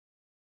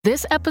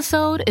This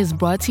episode is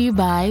brought to you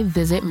by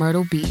Visit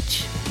Myrtle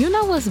Beach. You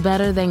know what's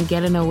better than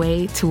getting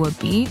away to a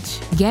beach?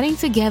 Getting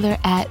together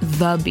at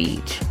the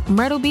beach.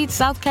 Myrtle Beach,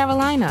 South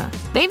Carolina.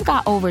 They've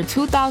got over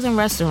 2,000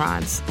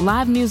 restaurants,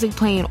 live music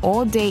playing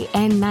all day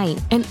and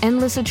night, and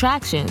endless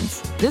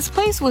attractions. This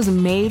place was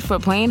made for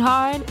playing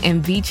hard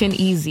and beaching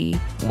easy.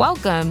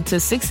 Welcome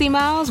to 60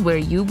 Miles where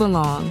you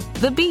belong.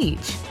 The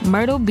beach.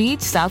 Myrtle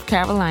Beach, South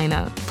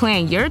Carolina.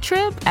 Plan your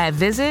trip at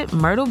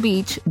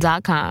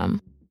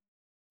visitmyrtlebeach.com.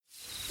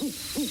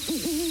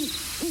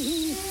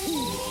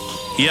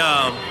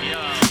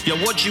 Yo,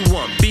 what do you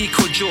want? Beak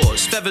or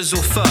jaws? Feathers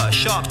or fur?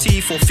 Sharp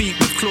teeth or feet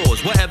with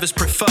claws? Whatever's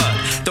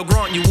preferred. They'll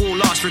grant you all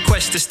last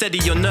requests to steady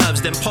your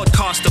nerves. Then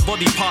podcast the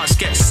body parts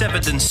get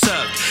severed and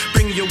served.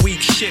 Bring your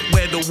weak shit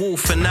where the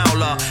wolf and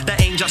owl are.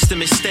 That ain't just a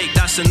mistake,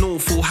 that's an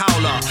awful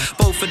howler.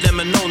 Both of them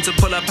are known to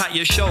pull up at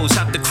your shows.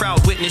 Have the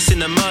crowd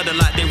witnessing a murder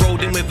like they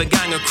rolled in with a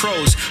gang of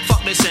crows.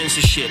 Fuck the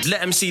censorship, let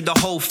them see the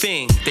whole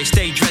thing. They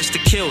stay dressed to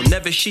kill,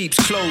 never sheep's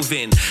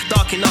clothing.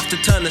 Dark enough to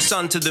turn the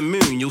sun to the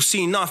moon. You'll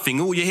see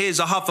nothing, all you hear is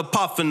a huff a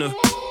puff and a...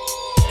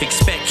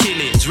 Expect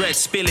killings, red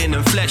spilling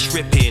and flesh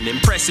ripping.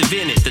 Impressive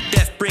in it, the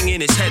death bringing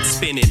his head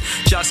spinning.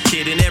 Just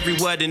kidding, every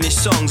word in his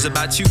song's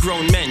about two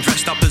grown men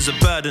dressed up as a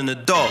bird and a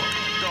dog.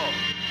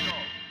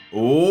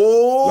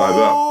 Oh, like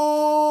that.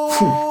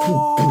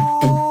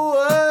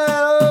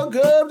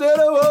 Welcome to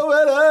the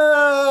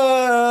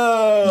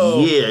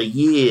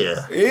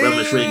Yeah.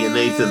 Rubbish Ring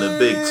Nathan, the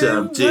big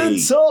time T.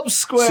 The top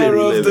square City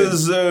of living. the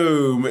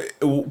Zoom.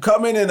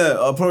 Coming in at,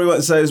 I probably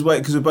won't say his weight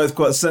because we're both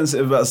quite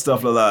sensitive about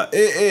stuff like that.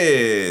 It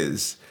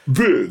is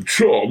Big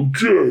Tom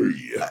T.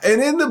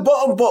 And in the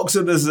bottom box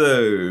of the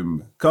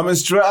Zoom, coming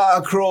straight out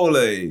of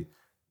Crawley,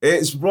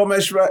 it's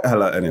Romesh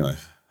Hello, anyway.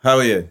 How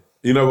are you?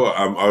 You know what?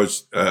 I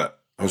was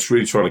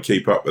really trying to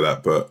keep up with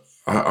that, but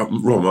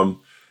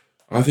Rom,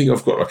 I think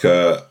I've got like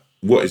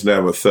what is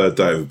now my third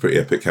day of a pretty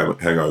epic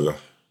hangover.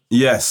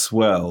 Yes,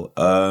 well,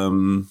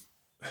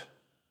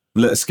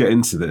 let's get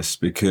into this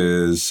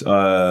because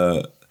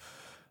I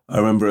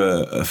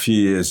remember a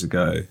few years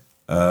ago,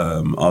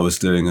 I was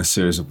doing a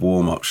series of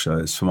warm-up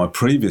shows for my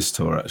previous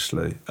tour,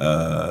 actually,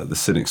 the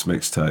Cynics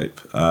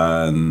mixtape,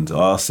 and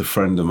I asked a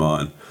friend of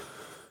mine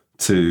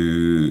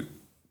to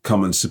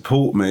come and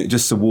support me,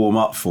 just to warm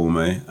up for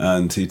me,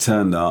 and he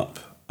turned up,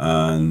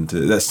 and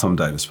that's Tom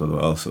Davis, by the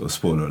way, I'll sort of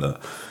spoiler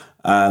alert,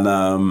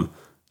 and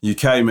you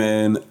came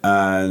in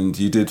and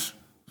you did...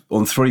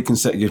 On 3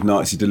 consecutive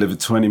nights, you delivered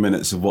 20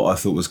 minutes of what I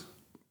thought was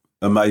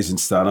amazing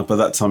stand-up. By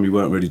that time, you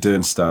weren't really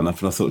doing stand-up,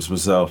 and I thought to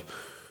myself,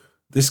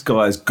 this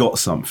guy's got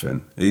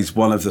something. He's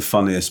one of the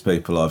funniest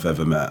people I've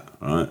ever met,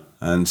 right?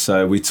 And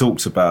so we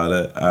talked about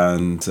it,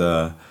 and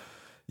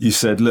you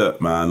said, look,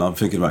 man, I'm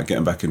thinking about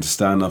getting back into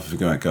stand-up. I'm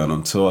thinking about going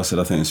on tour. I said,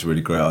 I think it's a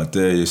really great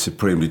idea. You're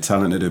supremely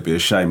talented. It'd be a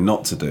shame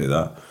not to do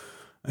that.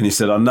 And he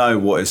said, I know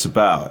what it's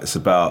about. It's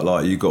about,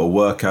 like, you got to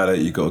work at it.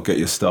 You got to get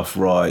your stuff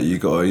right. You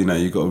got to,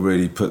 you got to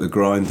really put the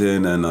grind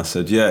in. And I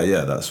said, yeah,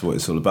 that's what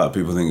it's all about.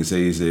 People think it's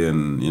easy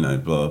and,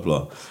 blah,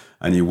 blah.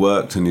 And you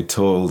worked and you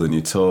toiled and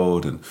you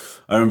toiled. And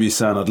I remember you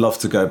saying, I'd love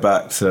to go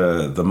back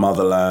to the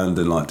motherland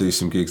and, like, do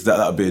some gigs.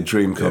 That would be a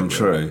dream come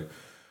true.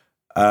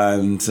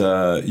 And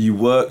you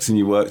worked and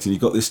you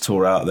got this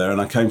tour out there, and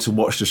I came to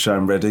watch the show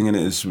in Reading, and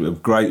it was a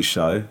great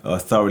show. I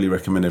thoroughly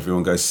recommend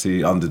everyone go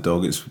see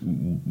Underdog. It's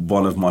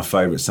one of my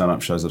favourite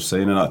stand-up shows I've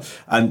seen,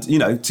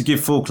 and to give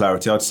full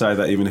clarity, I'd say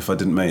that even if I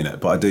didn't mean it,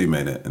 but I do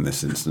mean it in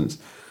this instance.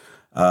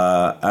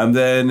 And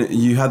then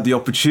you had the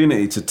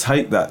opportunity to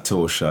take that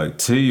tour show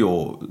to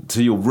your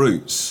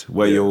roots,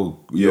 where your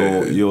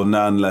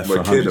nan left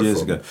 100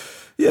 years ago.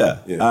 Yeah.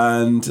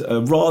 And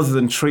rather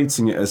than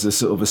treating it as a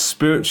sort of a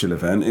spiritual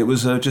event, it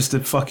was just a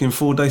fucking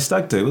 4-day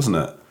stag do, wasn't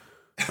it?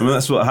 I mean,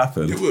 that's what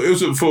happened. It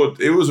wasn't 4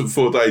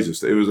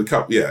 days. It was a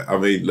couple. Yeah, I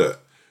mean, look,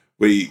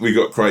 we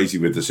got crazy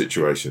with the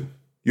situation.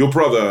 Your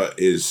brother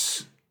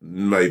is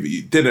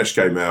maybe... Dinesh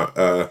came out.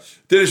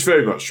 Dinesh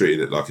very much treated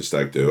it like a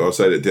stag do. I'll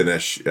say that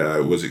Dinesh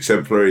was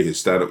exemplary. His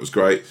stand-up was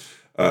great.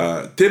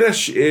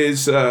 Dinesh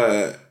is...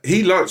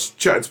 he likes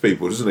chatting to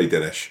people, doesn't he,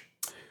 Dinesh?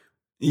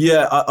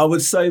 Yeah, I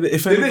would say that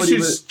if anybody... Dinesh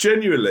is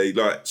genuinely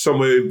like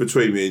somewhere in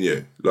between me and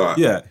you. Like,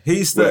 yeah,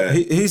 he's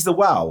the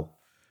wow.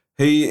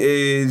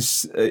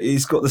 He's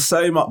got the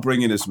same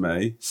upbringing as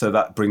me, so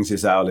that brings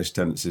his owlish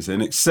tendencies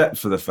in, except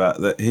for the fact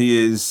that he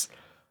is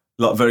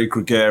like very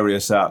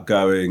gregarious,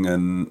 outgoing,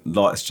 and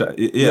likes chat.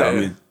 Yeah, I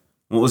mean,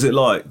 what was it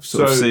like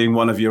sort of seeing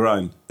one of your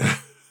own?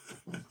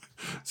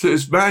 So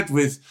it's mad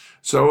with...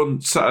 So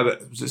on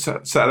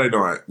Saturday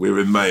night, we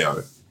were in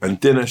Mayo, and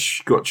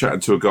Dinesh got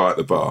chatting to a guy at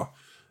the bar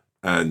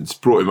and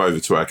brought him over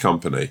to our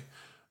company.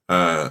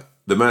 The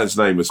man's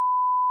name was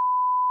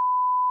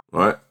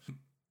right?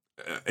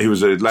 He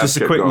was a landscape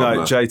Just a quick gardener.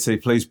 note,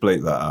 JT, please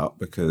bleep that out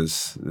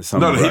because there's he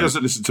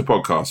doesn't listen to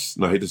podcasts.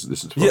 No, he doesn't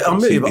listen to podcasts. Yeah, I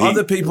mean, but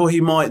other people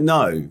he might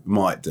know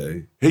might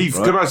do.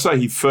 Can I say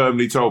he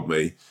firmly told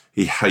me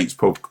he hates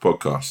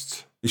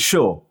podcasts.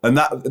 Sure, and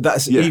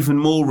that's even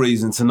more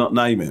reason to not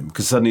name him,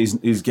 because suddenly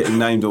he's getting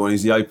named, or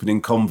he's the opening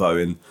convo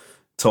in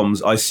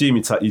Tom's. I assume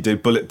you do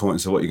bullet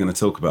points of what you're going to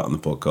talk about on the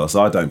podcast.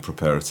 I don't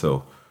prepare at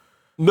all.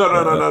 No.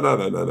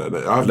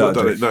 I've not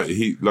done it. No,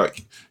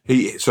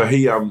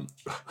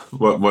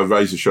 my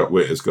razor sharp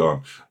wit has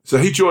gone. So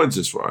he joins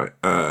us, right?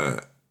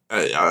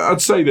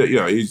 I'd say that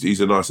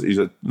he's a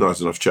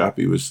nice enough chap.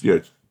 He was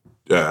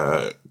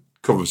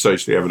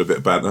conversationally having a bit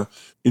of banter.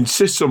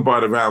 Insists on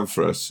buying a round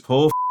for us.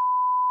 Poor.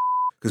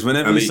 Because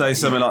whenever you say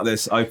something like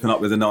this, open up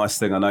with a nice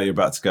thing. I know you're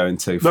about to go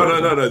into.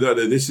 No.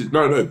 This is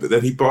no. But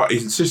then he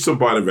insists on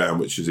buying a round,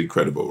 which is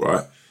incredible,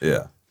 right?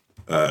 Yeah.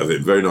 Of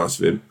him, very nice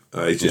of him.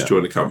 He's just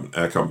joined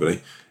our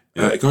company.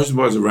 He goes and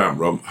buys a round,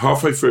 Rom.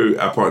 Halfway through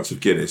our pints of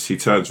Guinness, he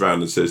turns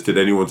around and says, "Did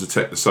anyone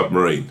detect the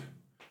submarine?"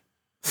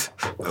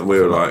 And we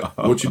were like,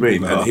 "What do you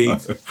mean?" And he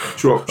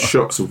dropped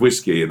shots of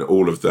whiskey in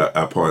all of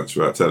our pints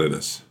without telling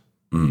us.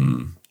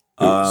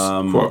 It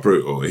was quite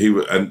brutal.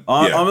 I'm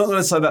not going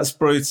to say that's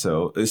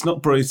brutal. It's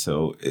not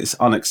brutal. It's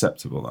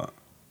unacceptable.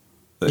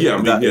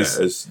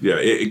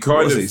 It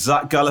kind of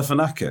Zach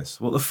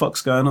Galifianakis. What the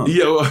fuck's going on?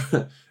 Yeah,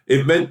 well,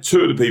 it meant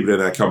two of the people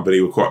in our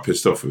company were quite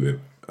pissed off with him.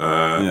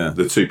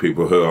 The two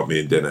people who are me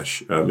and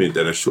Dinesh. Me and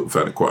Dinesh sort of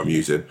found it quite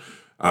amusing.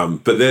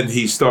 But then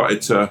he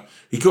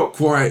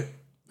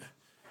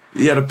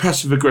had a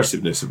passive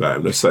aggressiveness about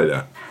him. Let's say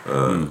that.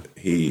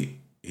 He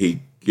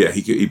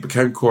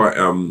became quite.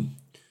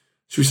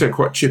 Should we say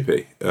quite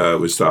chippy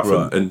with stuff,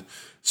 right. and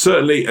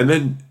certainly, and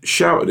then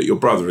shouted at your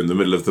brother in the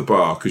middle of the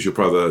bar because your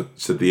brother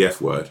said the F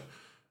word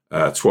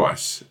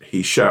twice.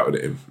 He shouted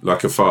at him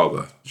like a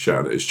father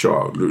shouting at his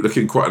child,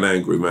 looking quite an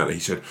angry man. He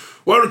said,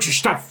 "Why don't you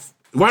stop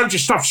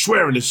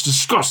swearing? It's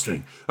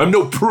disgusting. I'm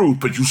no prude,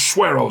 but you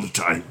swear all the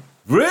time."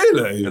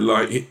 Really? And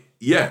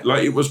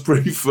it was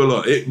pretty full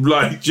on. It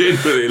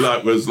genuinely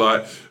was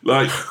like,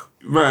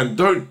 man,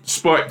 don't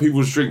spike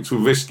people's drinks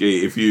with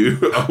whiskey if you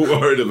are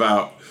worried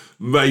about.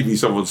 Maybe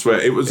someone swear.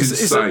 It was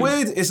insane.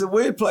 It's a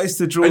weird place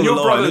to draw and the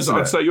line, isn't it?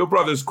 I'd say your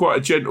brother's quite a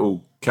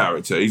gentle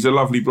character. He's a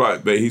lovely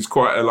bloke, but he's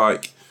quite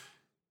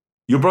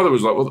your brother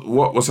was like,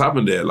 what's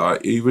happened here?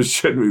 Like, he was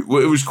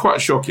genuinely, it was quite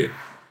shocking,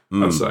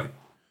 I'd say.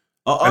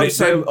 I would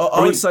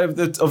say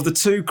of the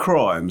two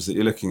crimes that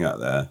you're looking at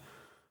there,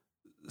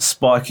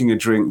 spiking a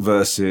drink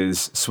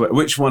versus sweat,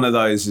 which one of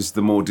those is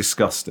the more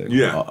disgusting?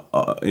 Yeah.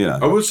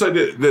 I would say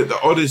that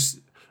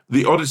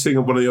the oddest thing,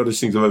 and one of the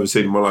oddest things I've ever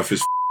seen in my life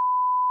is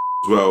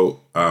as well.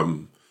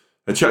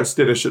 I chatted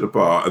to Dinesh at the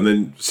bar and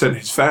then sent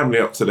his family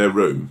up to their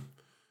room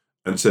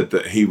and said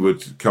that he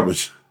would come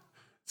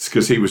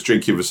because he was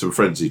drinking with some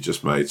friends he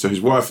just made. So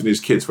his wife and his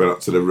kids went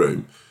up to the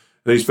room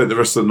and he spent the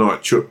rest of the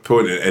night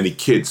pointing at any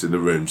kids in the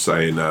room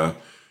saying,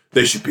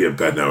 they should be in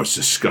bed now, it's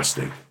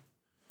disgusting.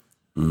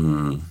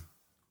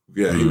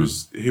 Yeah, he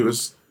was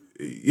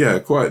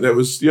quite,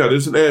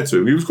 there's an air to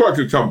him. He was quite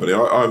good company.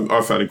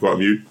 I found him quite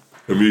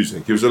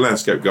amusing. He was a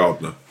landscape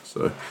gardener,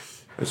 so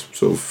there's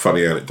sort of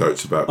funny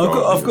anecdotes about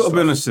I've got to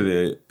be honest with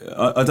you,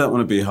 I don't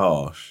want to be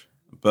harsh,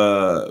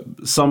 but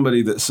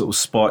somebody that sort of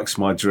spikes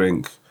my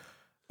drink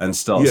and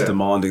starts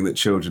demanding that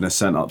children are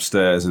sent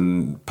upstairs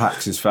and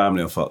packs his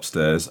family off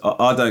upstairs,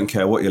 I don't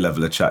care what your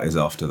level of chat is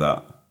after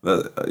that.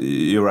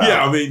 You're out.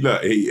 Yeah, I mean,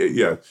 look,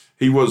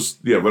 he was.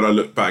 Yeah, when I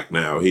look back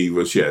now, he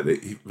was. Yeah,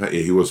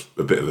 he was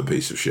a bit of a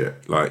piece of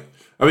shit. Like,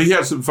 I mean, he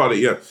had some funny.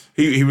 Yeah,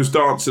 he was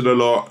dancing a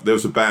lot. There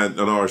was an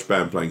Irish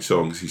band playing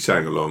songs. He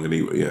sang along, and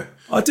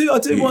I do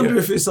wonder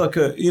if it's like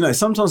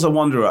sometimes I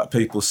wonder about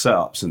people's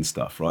setups and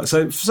stuff, right?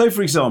 So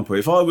for example,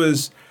 if I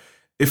was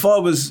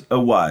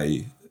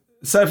away,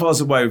 say if I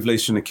was away with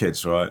Lisa and the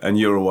kids, right, and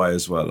you're away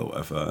as well or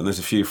whatever, and there's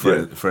a few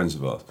friends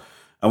of ours,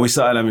 and we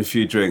started having a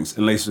few drinks,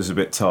 and Lisa was a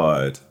bit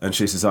tired, and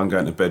she says, "I'm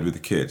going to bed with the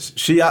kids."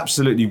 She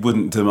absolutely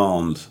wouldn't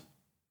demand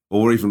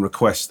or even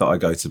request that I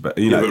go to bed.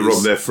 But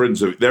Rob, they're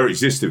friends, they're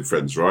existing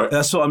friends, right?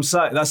 That's what I'm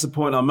saying. That's the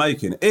point I'm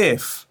making.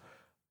 If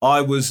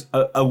I was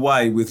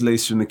away with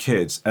Lisa and the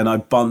kids and I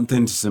bumped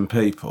into some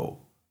people,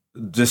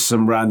 just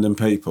some random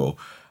people,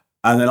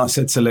 and then I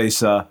said to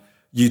Lisa,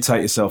 "You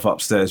take yourself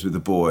upstairs with the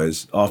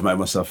boys. I've made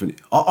myself."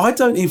 I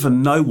don't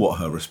even know what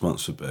her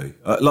response would be.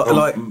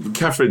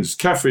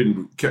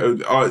 Catherine.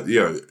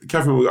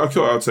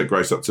 I'll take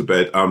Grace up to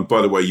bed.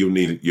 By the way, you'll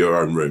need your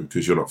own room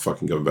because you're not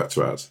fucking going back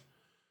to ours.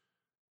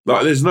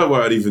 Like, there's no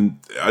way I'd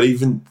even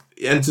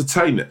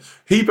entertain it.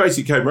 He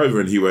basically came over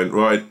and he went,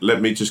 "Right,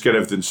 let me just get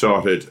everything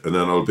started, and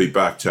then I'll be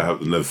back to have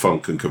the fun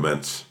can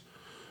commence."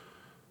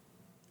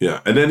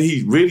 Yeah, and then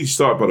he really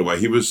started. By the way,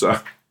 he was.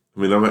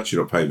 I'm actually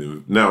not paying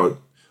him now.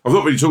 I've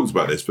not really talked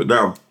about this, but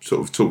now I'm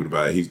sort of talking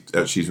about it.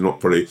 He's not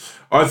probably.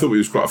 I thought he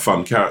was quite a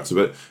fun character,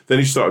 but then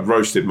he started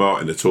roasting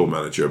Martin, the tour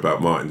manager,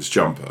 about Martin's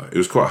jumper. It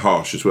was quite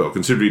harsh as well,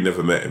 considering he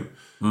never met him.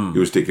 He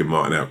was digging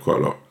Martin out quite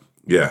a lot.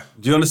 Yeah.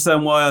 Do you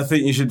understand why I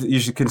think you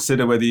should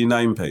consider whether you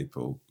name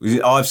people?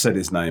 I've said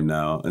his name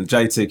now, and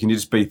JT, can you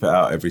just beep it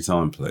out every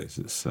time, please?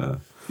 It's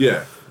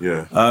yeah.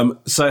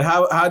 So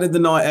how did the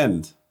night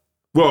end?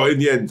 Well, in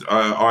the end,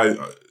 I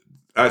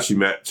actually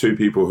met two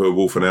people who are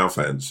Wolf and Owl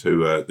fans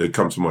who had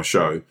come to my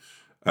show,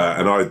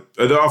 and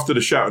after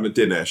the shouting at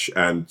Dinesh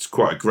and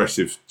quite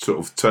aggressive sort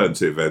of turn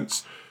to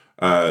events,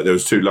 There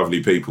was 2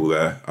 lovely people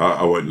there.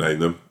 I won't name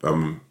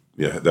them.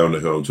 They'll know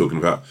who I'm talking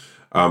about.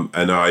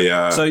 And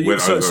I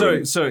went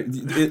over. Sorry.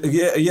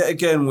 Yet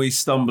again, we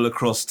stumble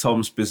across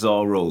Tom's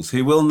bizarre rules.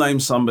 He will name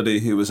somebody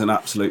who was an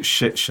absolute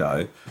shit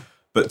show,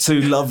 but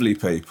 2 lovely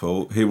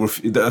people who were.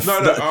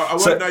 I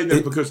won't name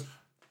them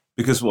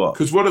because what?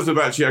 Because one of them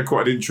actually had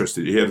quite an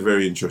interesting. He had a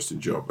very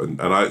interesting job,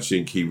 and I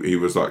actually think he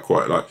was like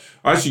quite like.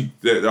 Actually,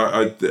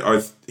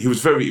 he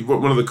was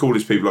one of the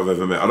coolest people I've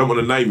ever met. I don't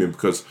want to name him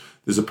because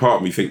there's a part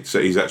of me thinks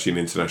that he's actually an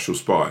international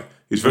spy.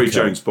 He's very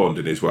James Bond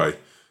in his way.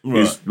 Right.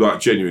 He's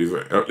like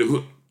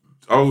genuinely.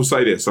 I will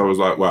say this. I was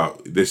like, wow,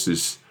 this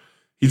is.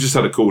 He just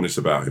had a coolness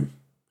about him.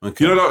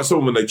 Okay. You know, like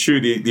someone when they chew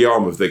the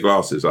arm of their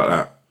glasses like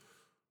that,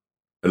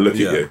 and look at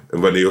you,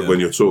 and when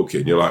you're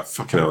talking, you're like,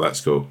 fucking hell,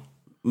 that's cool.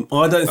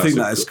 I don't think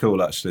that is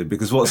cool, actually,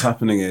 because what's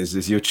happening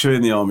is you're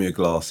chewing the arm of your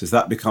glasses,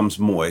 that becomes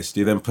moist,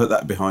 you then put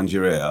that behind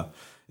your ear,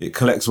 it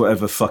collects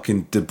whatever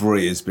fucking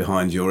debris is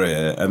behind your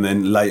ear, and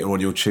then later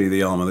on you'll chew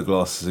the arm of the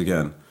glasses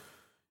again.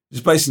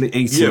 Just basically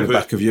eating the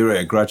back of your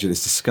ear gradually.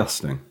 It's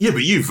disgusting. Yeah,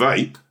 but you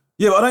vape.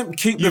 Yeah, but I don't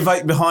keep the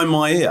vape behind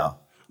my ear.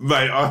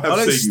 Mate, I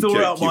don't store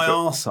it up my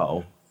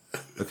arsehole.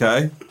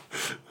 Okay?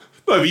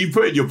 No, but you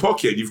put it in your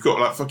pocket and you've got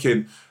like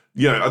fucking...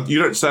 You know, you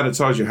don't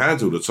sanitise your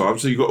hands all the time,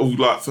 so you've got all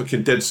like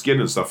fucking dead skin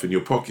and stuff in your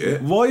pocket.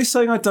 Why are you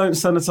saying I don't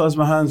sanitise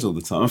my hands all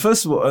the time?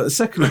 First of all,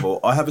 second of all,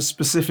 I have a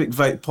specific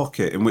vape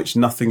pocket in which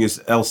nothing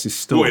else is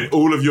stored. What, in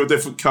all of your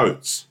different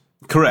coats?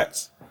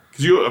 Correct.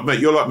 Because you're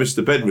like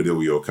Mr. Ben with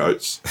all your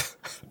coats.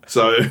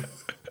 So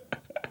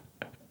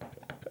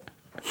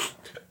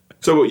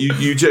what,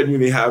 you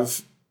genuinely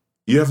have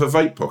a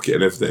vape pocket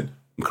and everything?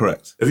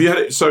 Correct. Have you had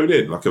it sewn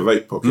in like a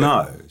vape pocket?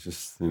 No, it's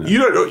just, you know. You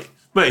don't know...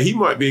 Mate, he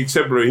might be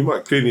exemplary. He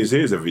might clean his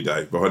ears every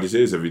day, behind his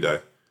ears every day.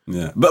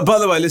 Yeah. But by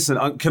the way,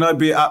 listen, can I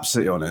be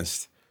absolutely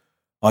honest?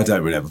 I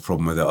don't really have a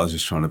problem with it. I was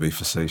just trying to be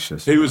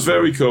facetious. He was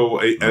very cool.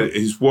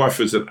 His wife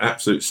was an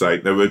absolute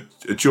saint. They were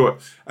a joy.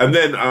 And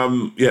then,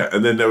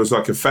 and then there was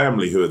like a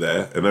family who were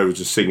there, and they were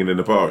just singing in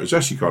the bar. It was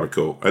actually kind of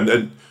cool. And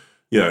then,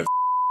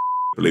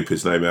 bleep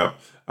his name out.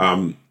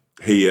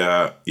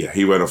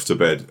 He went off to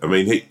bed. I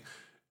mean,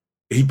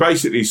 he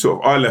basically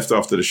sort of. I left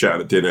after the shout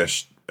at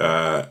Dinesh.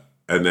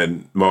 And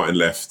then Martin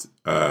left,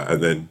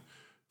 and then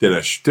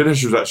Dinesh.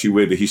 Dinesh was actually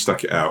weird that he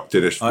stuck it out.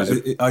 Dinesh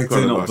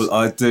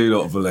I do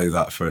not believe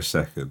that for a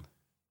second.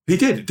 He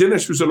did.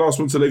 Dinesh was the last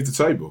one to leave the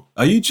table.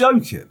 Are you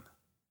joking?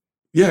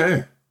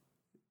 Yeah.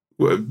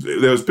 Well,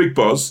 there was Big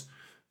Boz.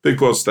 Big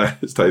Boz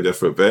stayed there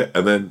for a bit,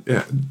 and then,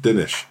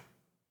 Dinesh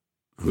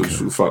was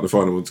the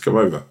final one to come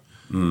over.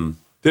 Mm.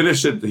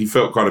 Dinesh said he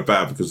felt kind of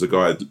bad because the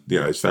guy,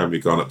 his family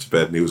had gone up to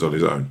bed and he was on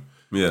his own.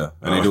 Yeah,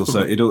 and he'd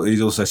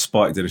also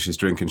spiked Dinish's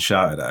drink and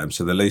shouted at him,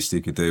 so the least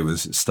he could do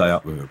was stay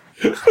up with him.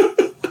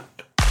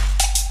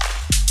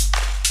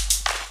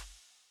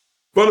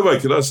 By the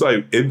way, can I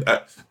say,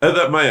 at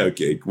that Mayo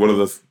gig,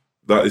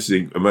 this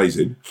is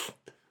amazing.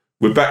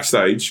 We're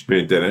backstage,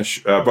 me and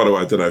Dinesh. By the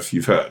way, I don't know if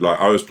you've heard, like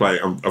I was playing,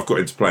 I've got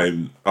into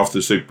playing, after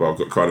the Super Bowl, I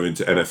got kind of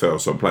into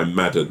NFL, so I'm playing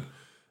Madden.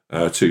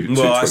 I saw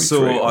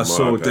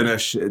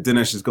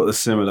Dinesh has got the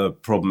similar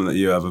problem that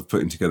you have of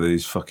putting together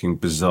these fucking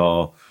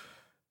bizarre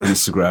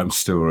Instagram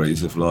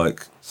stories of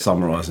like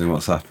summarising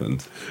what's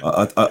happened.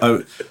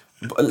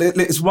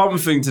 It's one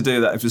thing to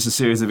do that if it's a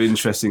series of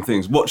interesting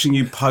things. Watching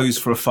you pose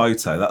for a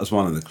photo, that was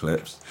one of the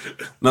clips.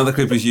 Another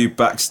clip is you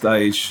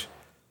backstage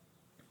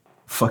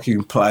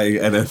fucking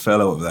playing NFL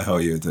or whatever the hell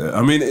you were doing.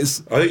 I mean, I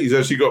think he's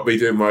actually got me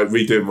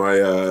redoing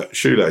my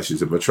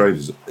shoelaces and my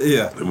trainers.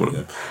 Yeah.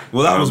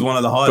 Well, that was one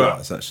of the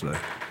highlights, actually.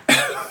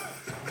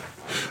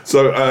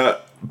 So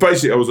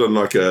basically, I was on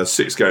like a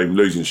 6-game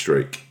losing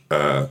streak.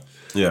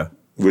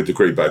 With the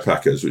Green Bay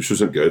Packers, which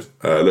wasn't good.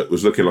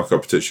 Was looking like I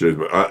potentially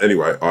lose.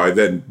 Anyway, I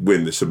then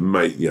win this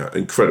amazing,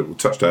 incredible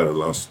touchdown in the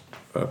last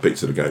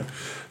beats of the game.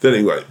 Then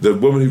anyway, the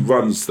woman who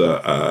runs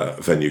the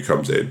venue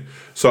comes in,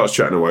 starts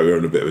chatting away. We're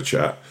having a bit of a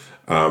chat.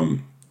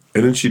 And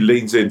then she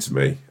leans into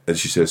me and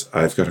she says,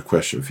 "I've got a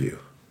question for you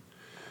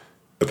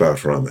about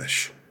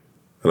Ramesh."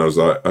 And I was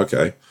like,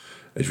 "Okay."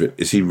 And she went,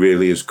 "Is he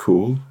really as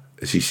cool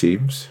as he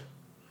seems?"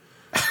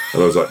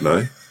 And I was like,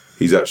 "No,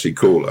 he's actually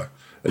cooler.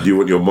 And you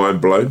want your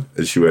mind blown?"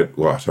 And she went,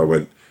 "What?" I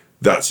went,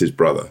 "That's his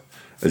brother."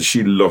 And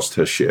she lost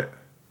her shit.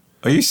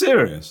 Are you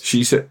serious?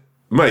 She said,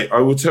 "Mate,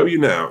 I will tell you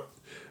now,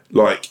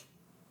 like,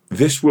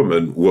 this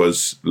woman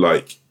was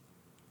like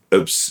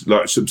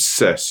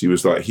obsessed. She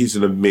was like, he's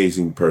an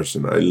amazing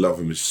person. I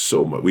love him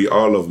so much. We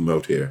all love him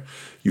out here.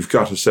 You've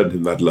got to send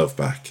him that love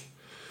back."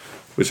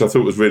 Which I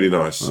thought was really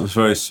nice. That's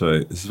very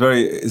sweet. It's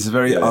a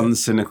very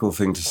uncynical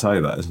thing to say,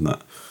 that, isn't it?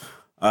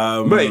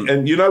 Mate,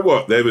 and you know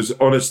what? There was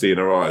honesty in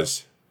her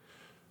eyes.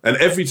 And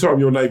every time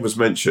your name was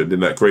mentioned in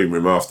that green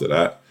room after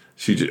that,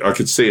 I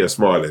could see her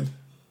smiling.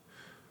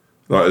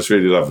 Like, it's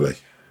really lovely.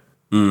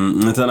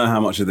 I don't know how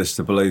much of this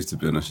to believe, to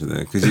be honest with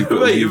you.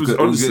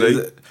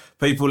 Because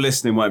people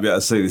listening won't be able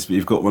to see this, but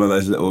you've got one of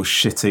those little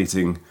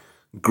shit-eating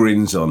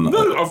grins on.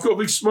 No, I've got a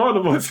big smile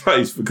on my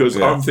face because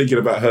I'm thinking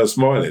about her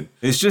smiling.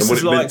 It's just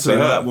as likely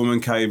that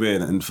woman came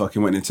in and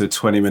fucking went into a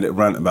 20-minute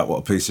rant about what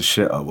a piece of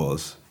shit I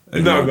was.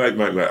 No, mate.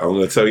 I'm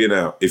going to tell you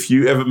now. If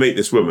you ever meet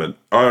this woman,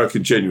 I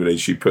reckon genuinely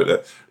she put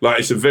that. Like,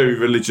 it's a very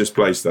religious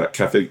place, that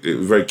Catholic,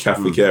 very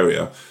Catholic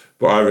area.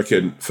 But I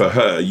reckon for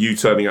her, you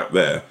turning up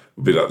there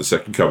would be like the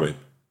second coming.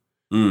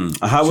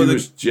 How were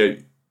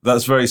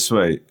That's very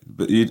sweet.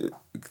 But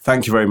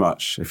thank you very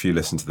much if you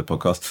listen to the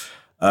podcast.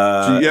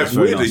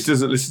 Weirdly, nice. He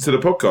doesn't listen to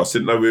the podcast.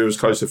 Didn't know we were as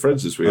close to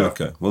friends as we are.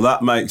 Okay, well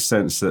that makes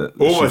sense. That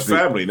almost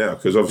family now,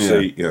 because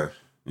obviously,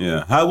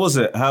 yeah. How was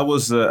it? How were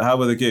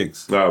the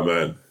gigs? Oh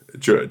man,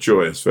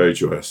 joyous, very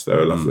joyous. They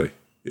were lovely.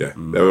 Yeah,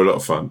 they were a lot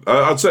of fun.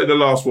 I'd say the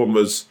last one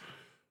was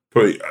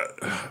probably,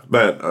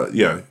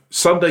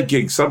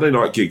 Sunday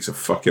night gigs are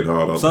fucking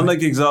hard, aren't Sunday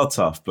they? gigs are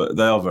tough, but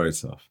they are very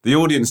tough. The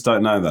audience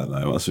don't know that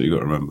though. That's what you got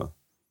to remember.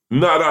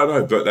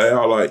 No, but they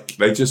are like,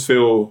 they just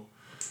feel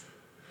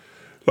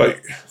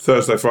like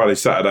Thursday, Friday,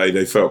 Saturday,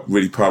 they felt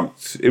really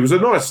pumped. It was a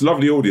nice,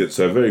 lovely audience,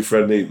 though, very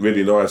friendly,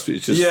 really nice. But it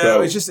just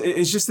felt...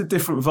 it's just a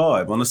different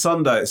vibe. On a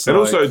Sunday, it's and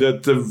like... also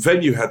the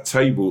venue had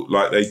table,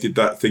 like they did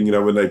that thing,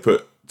 when they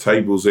put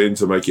tables in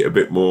to make it a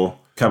bit more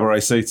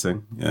cabaret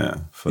seating. Yeah,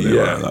 fully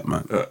aware of that,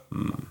 man.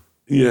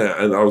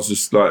 Yeah, and I was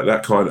just like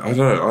that kind of. I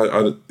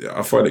don't know.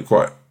 I find it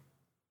quite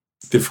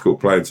difficult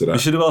playing to that. You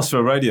should have asked for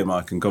a radio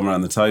mic and gone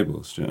around the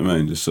tables. Do you know what I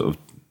mean? Just sort of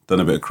done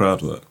a bit of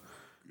crowd work.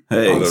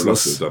 Hey,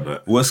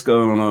 what's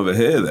going on over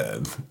here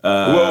then?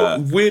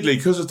 Well, weirdly,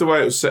 because of the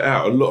way it was set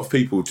out, a lot of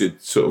people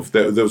did sort of.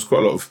 There was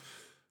quite a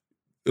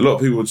lot of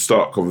people would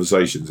start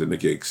conversations in the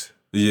gigs.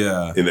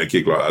 Yeah, in a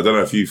gig like that. I don't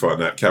know if you find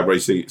that cabaret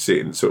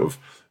sitting sort of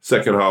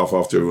second half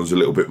after everyone's a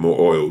little bit more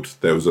oiled.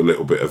 There was a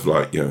little bit of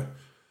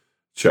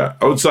chat.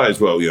 I would say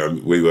as well,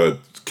 we were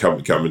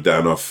coming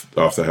down off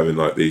after having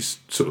like these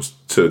sort of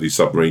 2 of these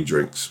submarine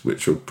drinks,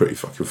 which were pretty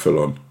fucking full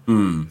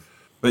on.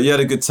 But you had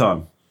a good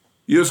time.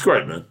 It was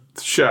great, man.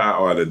 Shout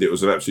out Ireland. It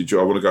was an absolute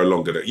joy. I want to go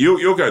longer.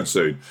 You're going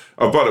soon.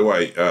 Oh, by the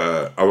way,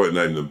 I won't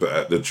name them,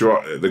 but the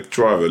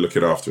driver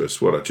looking after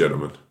us, what a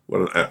gentleman.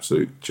 What an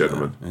absolute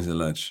gentleman. Yeah, he's a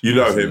legend. You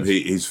know him.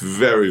 He's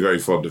very, very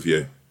fond of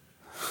you.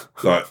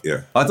 Like,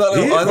 yeah. I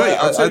don't know.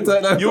 I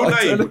don't know. Your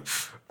name.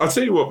 I'll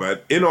tell you what, man.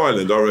 In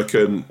Ireland, I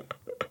reckon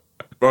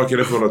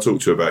everyone I talk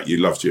to about you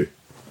loved you.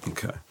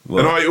 Okay.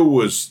 Well, and I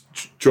always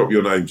drop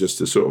your name just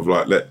to sort of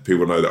like let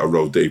people know that I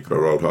roll deep and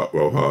I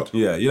roll hard.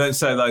 Yeah, you don't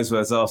say those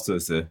words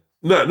afterwards, do you?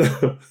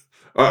 No.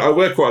 I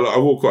wear quite a lot. I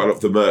wore quite a lot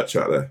of the merch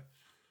out there,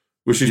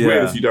 which is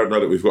weird if you don't know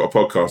that we've got a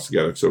podcast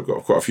together, because I've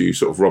got quite a few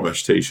sort of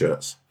Romesh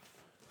t-shirts.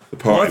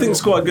 What I think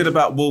is quite good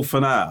about Wolf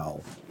and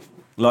Owl,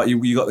 like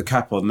you got the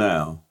cap on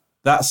now,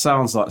 that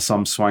sounds like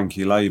some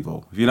swanky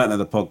label. If you don't know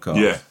the podcast.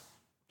 Yeah.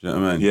 Do you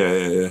know what I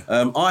mean?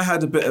 Yeah. I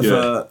had a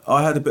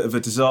bit of a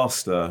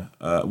disaster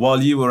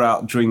while you were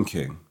out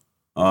drinking.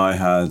 I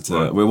had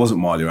well, it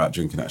wasn't while you were out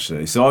drinking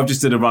actually. So I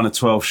just did a run of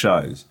 12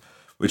 shows,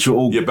 which were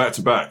all back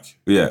to back.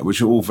 Yeah,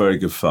 which are all very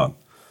good fun.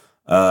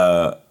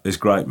 It's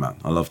great, man.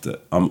 I loved it.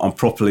 I'm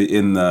properly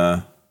in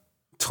the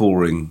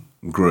touring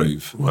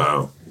groove.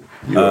 Wow.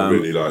 You were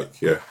really I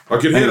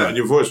could hear that in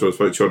your voice when I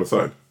spoke to you on the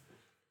phone.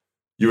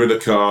 You were in the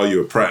car. You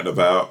were prattling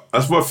about.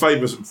 That's my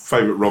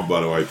favourite Ron,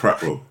 by the way,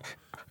 Pratt Ron.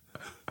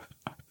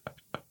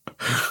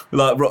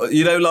 Like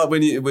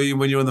when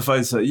you're on the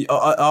phone, so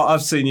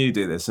I've seen you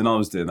do this, and I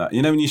was doing that.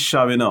 You know when you're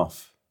showing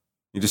off,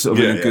 you're just sort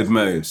of in a good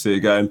mood. So you're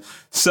going.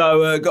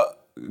 So got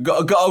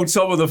old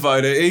Tom on the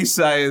phone. He's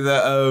saying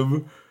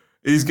that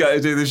he's going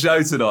to do the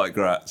show tonight,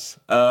 Gratz.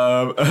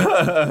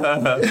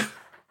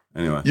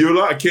 Anyway, you were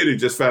like a kid who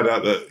just found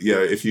out that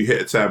if you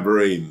hit a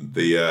tambourine,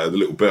 the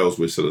little bells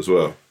whistle as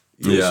well.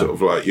 You were sort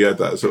of like you had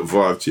that sort of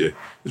vibe to you.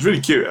 It's really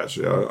cute,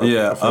 actually.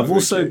 I've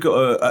also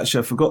got I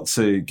forgot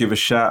to give a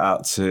shout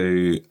out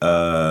to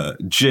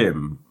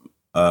Jim,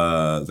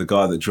 the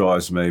guy that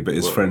drives me, but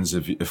is a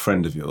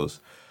friend of yours.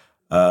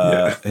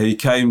 He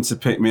came to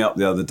pick me up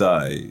the other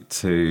day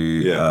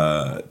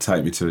to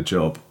take me to a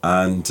job,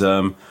 and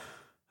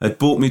had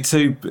bought me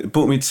two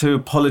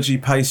apology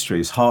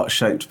pastries,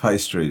 heart-shaped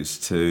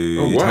pastries.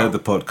 He'd heard the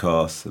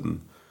podcast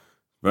and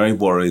very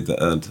worried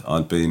that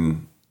I'd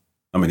been.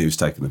 I mean, he was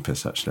taking the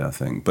piss, actually, I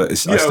think. But I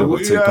still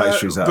got two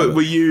pastries out of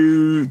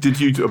it. Did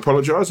you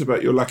apologise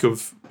about your lack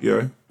of,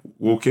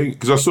 walking?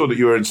 Because I saw that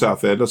you were in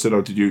Southend. I said,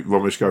 did you,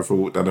 Romesh, go for a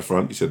walk down the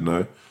front? You said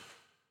no.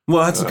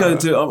 Well, I had to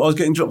go I was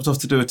getting dropped off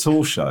to do a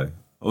tour show.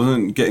 I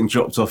wasn't getting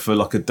dropped off for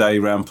like a day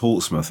round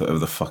Portsmouth, whatever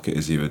the fuck it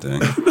is you were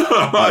doing.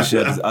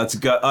 Actually,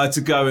 I had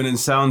to go in and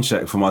sound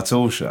check for my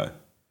tour show.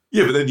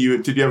 Yeah, but then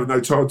did you have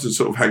no time to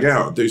sort of hang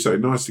out and do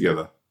something nice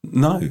together?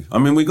 No. I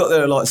mean, we got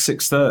there at like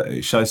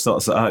 6:30. Show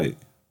starts at 8.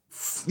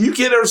 You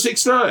get there at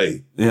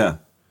 6:30? Yeah.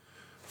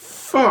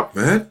 Fuck,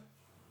 man.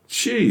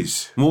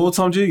 Jeez. Well, what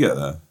time do you get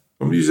there?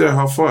 I'm usually there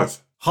at 5:30.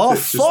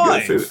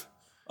 5:30?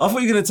 I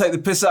thought you were going to take the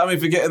piss out of me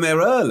for getting there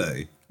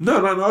early.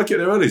 No. I get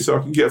there early so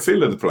I can get a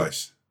feel of the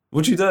place.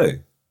 What'd you do?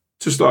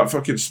 Just like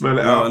fucking smell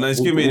it out. No, it's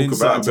giving me an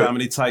insight into how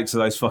many takes of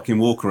those fucking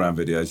walk around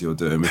videos you're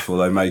doing before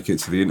they make it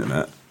to the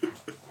internet.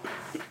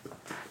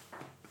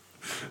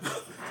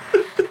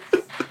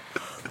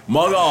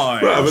 My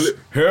guys,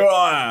 here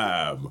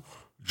I am.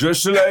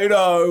 Just to let you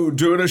know,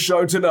 doing a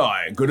show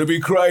tonight. Gonna be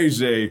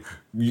crazy.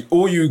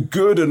 all you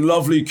good and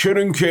lovely kin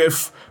and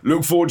kith,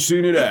 look forward to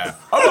seeing you there.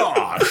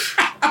 Bosh!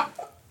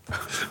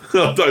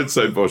 Oh, don't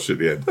say bosh at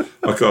the end.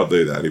 I can't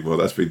do that anymore.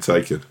 That's been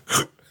taken.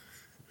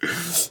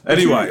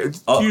 Anyway,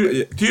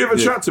 do you ever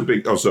chat to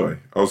Big? Oh, sorry,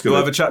 I was going to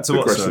have a chat to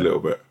what? a little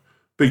bit.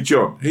 Big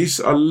John.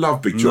 I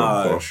love Big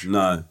John. Bosh.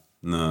 No,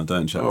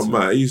 don't chat. Oh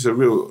man, he's a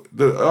real.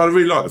 I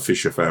really like the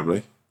Fisher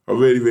family. I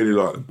really, really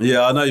like them.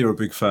 Yeah, I know you're a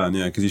big fan.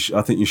 Yeah, because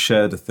I think you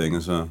shared a thing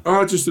as well.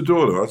 I just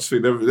adore them. I just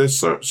think they're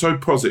so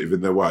positive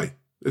in their way.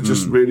 They're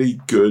just really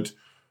good,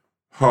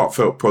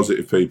 heartfelt,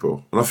 positive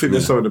people, and I think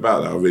there's something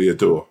about that I really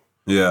adore.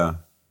 Yeah.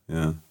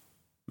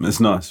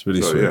 It's nice,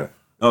 really sweet. Yeah.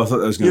 Oh, I thought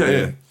that was going to be.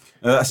 Yeah.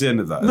 That's the end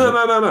of that. No.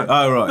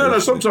 Oh, right. No.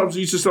 Sometimes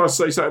you just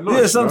say something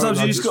nice. Yeah,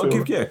 sometimes you just got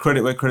to give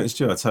credit where credit's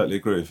due. I totally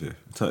agree with you.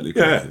 With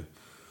you.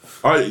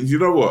 You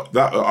know what?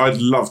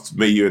 I'd love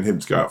me, you, and him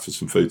to go out for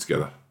some food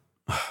together.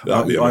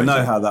 That'd be amazing.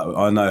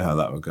 I know how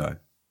that would go.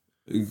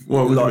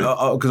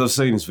 Well, because I've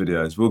seen his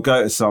videos. We'll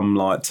go to some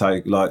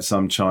take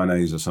some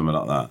Chinese or something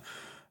like that,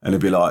 and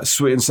it'd be like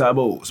sweet and sour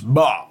balls.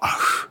 Bah.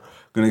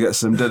 Gonna get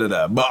some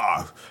da-da-da,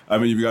 bah. I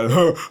mean, you'd be going,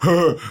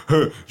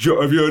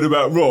 have you heard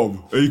about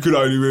Rob? He could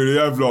only really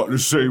have like the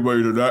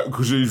seaweed and that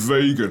because he's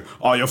vegan.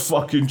 Oh, you're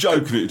fucking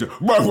joking it.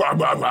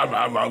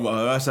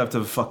 Let's have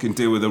to fucking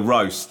deal with a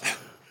roast.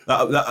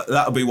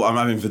 That'll be what I'm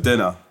having for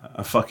dinner.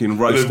 A fucking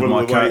roast of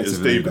my character. One of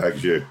the waiters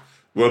debags you.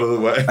 One of the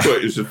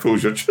waiters just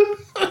pulls your...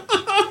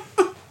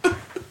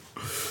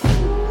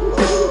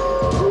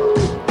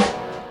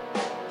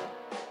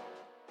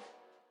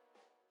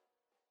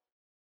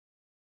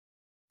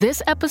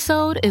 This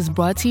episode is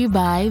brought to you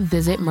by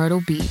Visit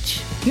Myrtle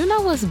Beach. You know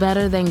what's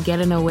better than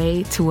getting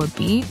away to a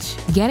beach?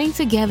 Getting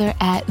together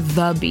at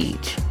the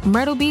beach.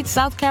 Myrtle Beach,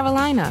 South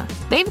Carolina.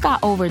 They've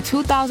got over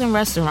 2,000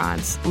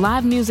 restaurants,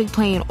 live music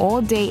playing all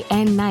day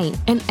and night,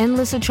 and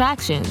endless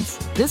attractions.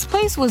 This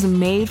place was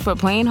made for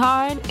playing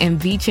hard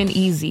and beaching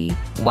easy.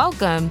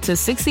 Welcome to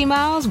 60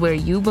 miles where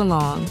you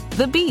belong.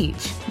 The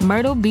beach.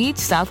 Myrtle Beach,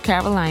 South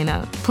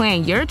Carolina.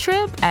 Plan your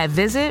trip at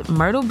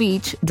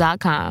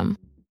visitmyrtlebeach.com.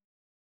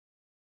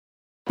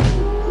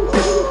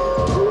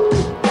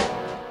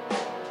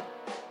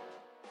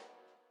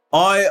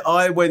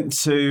 I went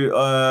to,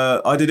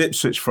 I did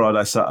Ipswich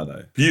Friday,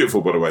 Saturday. Beautiful,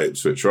 by the way,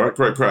 Ipswich, right?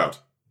 Great crowd.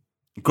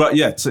 Great,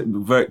 yeah,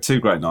 two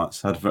great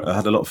nights. I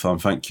had a lot of fun.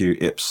 Thank you,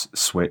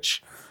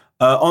 Ipswich.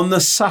 On the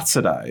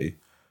Saturday,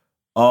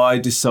 I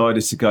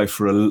decided to go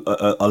for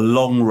a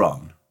long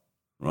run,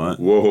 right?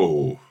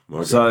 Whoa.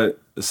 My God.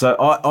 So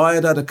I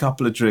had a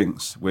couple of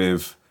drinks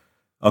with...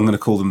 I'm going to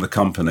call them the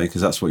company because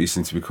that's what you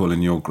seem to be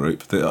calling your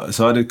group.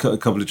 So I did a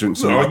couple of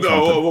drinks.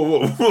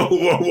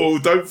 Whoa,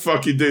 don't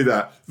fucking do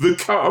that.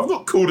 I've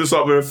not called us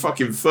up. We're a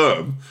fucking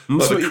firm.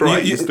 Like the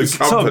Cranes, the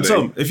company.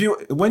 Tom, if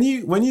when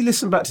you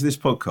listen back to this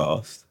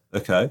podcast,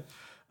 okay,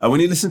 and when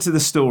you listen to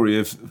the story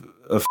of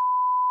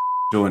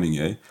joining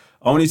you,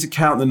 I want you to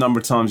count the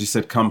number of times you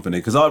said company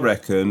because I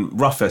reckon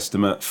rough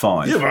estimate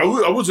 5. Yeah,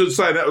 but I wasn't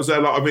saying that was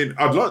our. I mean,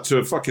 I'd like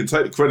to fucking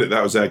take the credit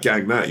that was our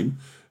gang name,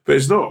 but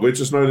it's not. We're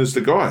just known as the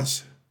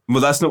guys. Well,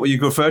 that's not what you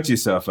refer to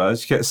yourself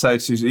as. You can't say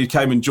you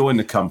came and joined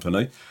the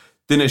company.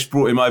 Dinesh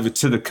brought him over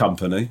to the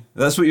company.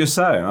 That's what you're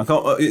saying.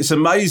 It's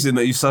amazing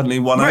that you suddenly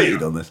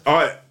 180'd on this.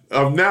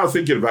 I'm now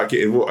thinking about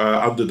getting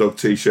underdog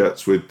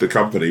T-shirts with the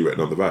company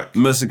written on the back.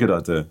 That's a good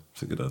idea.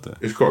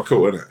 It's quite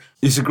cool, isn't it?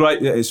 It's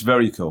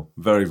very cool.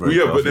 Very, very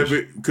cool. Yeah, but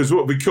because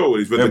what would be cool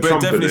is when the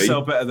company... definitely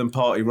sell better than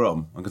Party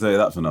Rom. I can tell you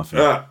that for nothing.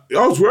 I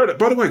was wearing it.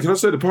 By the way, can I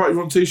say the Party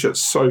Rom T-shirt's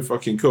so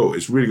fucking cool.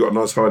 It's really got a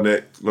nice high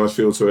neck, nice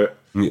feel to it.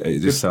 Yeah, it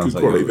just sounds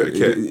like... Quality bit of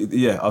kit.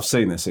 Yeah, I've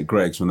seen this at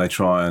Greg's when they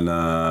try and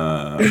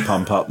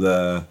pump up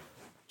the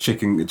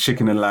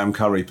chicken and lamb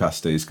curry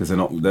pasties because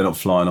they're not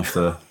flying off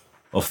the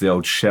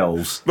old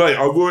shelves. Mate,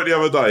 I wore it the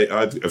other day. I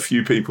had a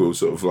few people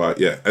sort of like,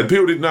 yeah. And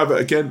people didn't know, but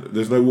again,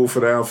 there's no Wolf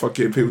and Owl.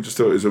 Fucking people just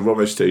thought it was a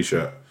Romesh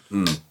T-shirt.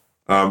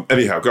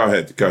 Anyhow, go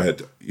ahead.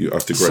 You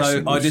have to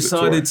So I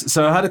decided,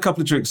 I had a couple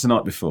of drinks the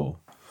night before.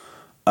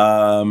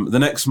 The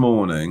next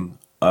morning,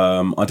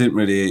 I didn't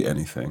really eat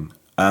anything.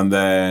 And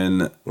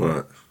then...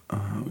 Right.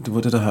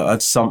 What did I have? I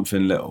had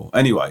something little.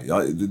 Anyway,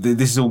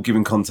 this is all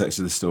giving context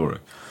to the story.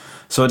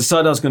 So I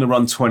decided I was going to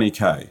run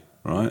 20k,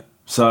 right?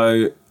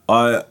 So...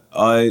 I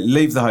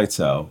leave the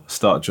hotel,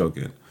 start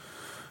jogging.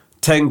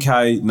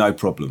 10k, no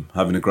problem,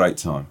 having a great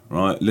time,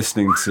 right?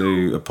 Listening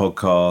to a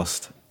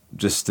podcast,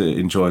 just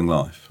enjoying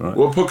life, right?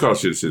 What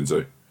podcast you listening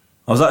to?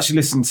 I was actually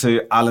listening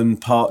to Alan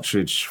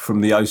Partridge from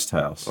the Oast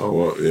House. Oh,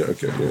 well, yeah,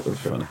 okay.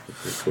 Funny.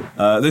 Okay,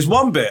 cool. There's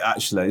one bit,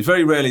 actually,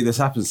 very rarely this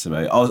happens to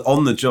me. I was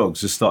on the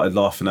jogs, just started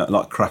laughing at,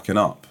 like cracking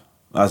up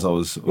as I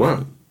was...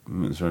 Wow.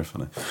 It was very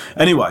funny.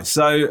 Anyway,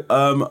 so...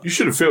 you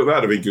should have felt that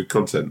would have been good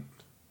content.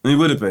 It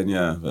would have been,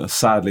 yeah. But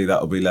sadly, that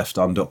will be left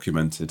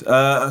undocumented.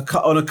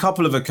 On a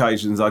couple of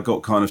occasions, I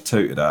got kind of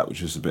tooted at,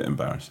 which was a bit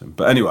embarrassing.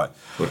 But anyway,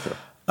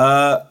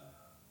 I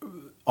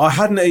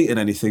hadn't eaten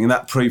anything, and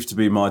that proved to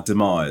be my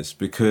demise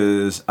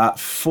because at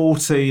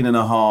 15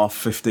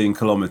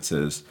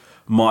 kilometres,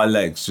 my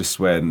legs just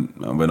went,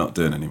 we're not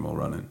doing any more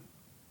running.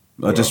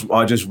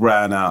 I just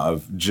ran out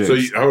of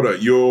juice. So hold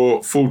on,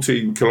 you're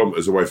 14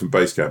 kilometres away from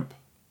base camp.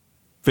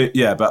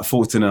 Yeah, about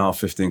 14 and a half,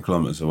 15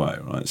 kilometres away,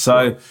 right?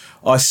 So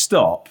I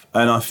stop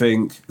and I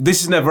think, this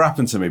has never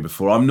happened to me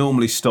before. I'm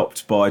normally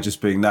stopped by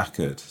just being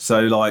knackered. So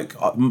like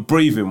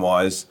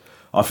breathing-wise,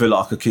 I feel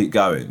like I could keep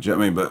going, do you know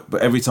what I mean?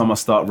 But every time I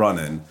start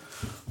running,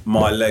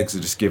 my legs are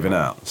just giving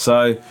out.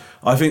 So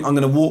I think I'm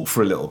going to walk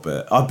for a little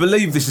bit. I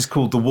believe this is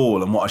called the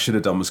wall, and what I should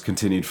have done was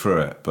continued through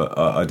it, but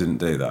I didn't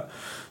do that.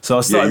 So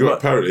I started. Yeah,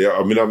 apparently,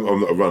 I mean, I'm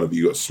not a runner, but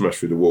you got smashed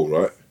through the wall,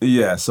 right?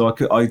 Yeah, so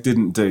I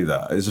didn't do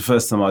that. It was the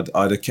first time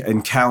I'd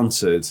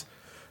encountered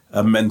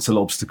a mental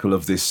obstacle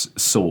of this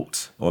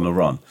sort on a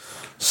run.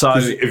 So,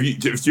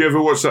 if you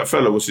ever watch that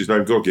fella, what's his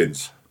name,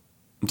 Goggins?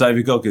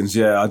 David Goggins,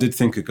 yeah, I did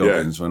think of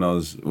Goggins when I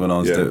was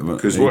doing.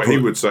 Because what he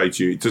would say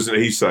to you, doesn't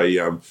he say,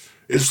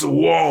 "It's the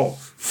wall,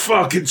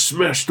 fucking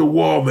smash the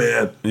wall,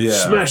 man,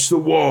 smash the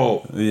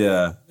wall."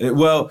 Yeah,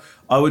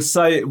 I would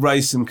say it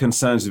raised some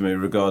concerns with me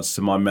in regards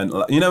to my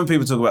mental. You know, when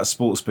people talk about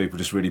sports people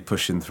just really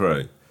pushing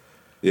through.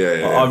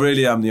 Yeah. I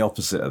really am the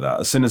opposite of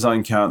that. As soon as I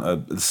encounter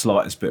the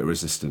slightest bit of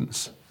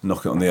resistance,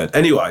 knock it on the head.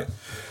 Anyway.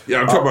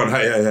 Yeah, come on,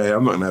 hey,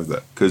 I'm not going to have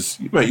that. Because,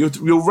 mate,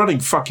 you're running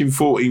fucking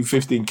 14,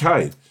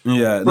 15K.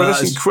 Yeah. Bro,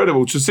 that's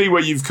incredible to see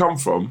where you've come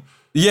from.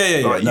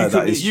 Yeah. Like,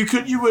 no,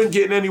 you weren't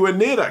getting anywhere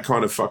near that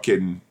kind of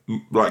fucking,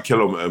 like,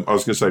 kilometre, I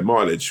was going to say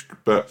mileage,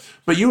 but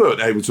you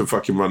weren't able to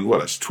fucking run,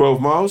 that's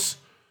 12 miles?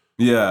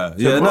 Yeah.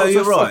 No,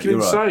 you're right. You're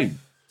insane. Right.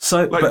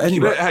 So, like, but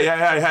anyway. Hey.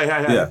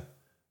 Yeah.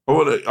 I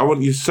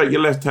want you to take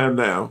your left hand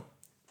now,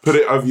 put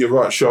it over your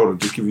right shoulder,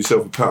 and just give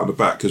yourself a pat on the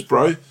back. Because,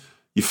 bro,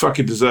 you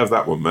fucking deserve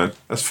that one, man.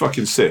 That's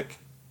fucking sick.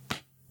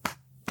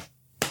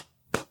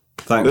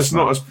 Thanks.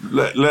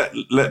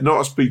 Let not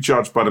us be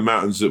judged by the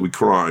mountains that we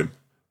climb,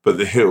 but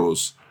the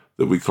hills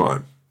that we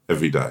climb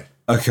every day.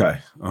 Okay,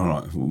 all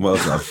right. Well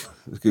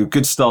done.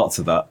 Good start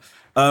to that.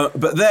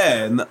 But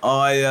then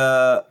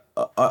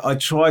I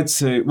tried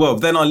to. Well,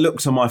 then I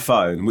looked on my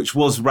phone, which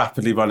was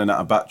rapidly running out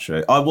of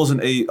battery. I was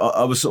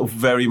sort of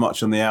very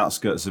much on the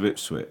outskirts of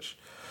Ipswich.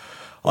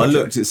 I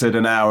looked. It said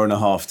an hour and a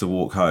half to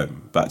walk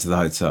home back to the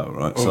hotel.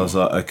 Right. So I was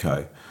like,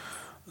 okay.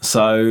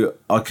 So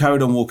I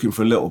carried on walking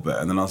for a little bit,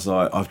 and then I was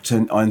like,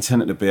 I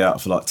intended to be out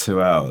for like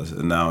 2 hours,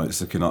 and now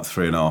it's looking like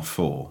 3.5,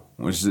 4,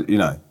 which is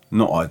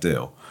not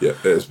ideal. Yeah,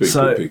 it's big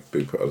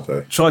part of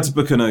the day. Tried to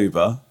book an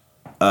Uber.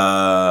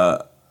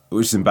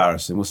 Which is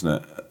embarrassing,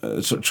 wasn't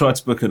it? Tried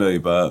to book an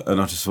Uber,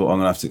 and I just thought I'm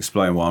going to have to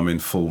explain why I'm in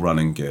full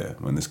running gear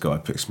when this guy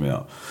picks me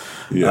up.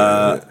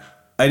 Yeah.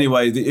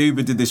 Anyway, the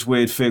Uber did this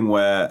weird thing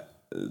where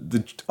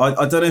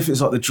I don't know if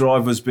it's like the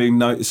driver was being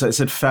noticed. So it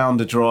said found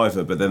a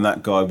driver, but then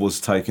that guy was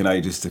taking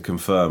ages to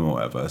confirm or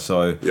whatever.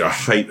 So yeah, I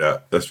hate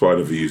that. That's why I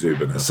never use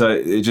Uber now. So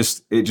it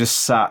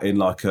just sat in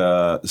like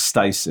a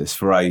stasis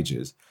for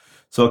ages.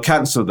 So I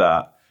cancelled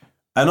that.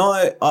 And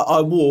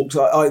I walked,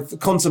 I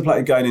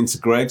contemplated going into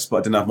Greggs, but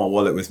I didn't have my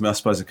wallet with me. I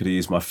suppose I could have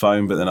used my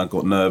phone, but then I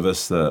got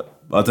nervous that,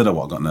 I don't know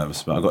what I got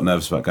nervous about. I got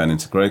nervous about going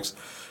into Greggs.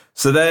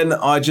 So then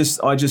I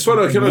just. Well,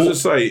 no, can I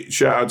just say,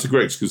 shout out to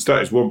Greggs, because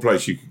that is one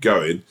place you could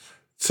go in,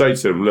 say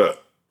to them,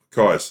 look,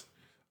 guys,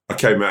 I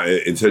came out here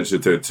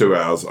intentionally doing 2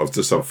 hours. I've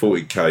just done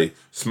 40K,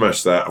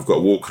 smashed that. I've got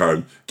to walk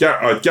home.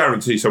 I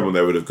guarantee someone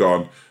there would have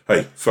gone,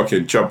 hey,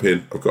 fucking jump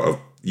in. I've got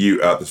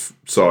you out the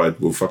side,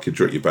 we'll fucking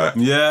trick you back.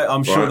 Yeah,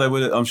 I'm sure they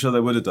would. I'm sure they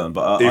would have done.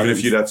 But even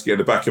if you'd had to get in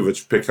the back of a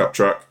pickup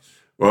truck,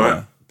 right?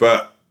 Yeah.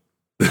 But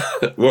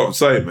what I'm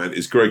saying, man,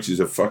 is Greggs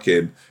is it's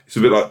a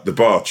bit like the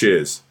bar.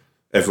 Cheers.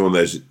 Everyone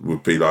there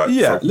would be like,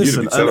 yeah,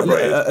 listen,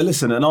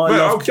 listen, and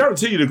I'll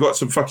guarantee you'd have got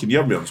some fucking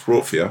yum-yums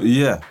brought for you.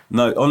 Yeah,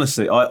 no,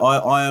 honestly,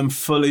 I am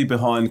fully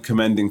behind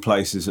commending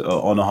places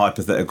on a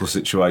hypothetical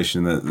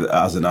situation that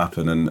hasn't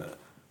happened, and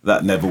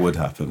that never would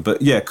happen.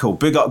 But yeah, cool.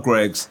 Big up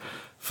Greggs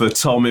for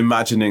Tom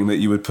imagining that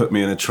you would put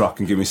me in a truck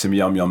and give me some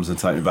yum-yums and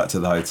take me back to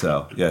the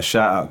hotel. Yeah,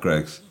 shout out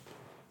Greggs.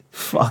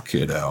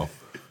 Fucking hell.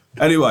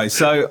 Anyway,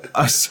 so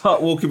I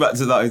start walking back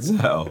to the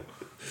hotel.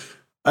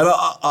 And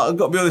I've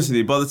got to be honest with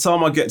you, by the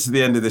time I get to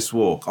the end of this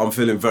walk, I'm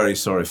feeling very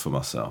sorry for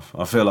myself.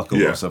 I feel like I've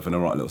got myself in the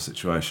right little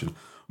situation.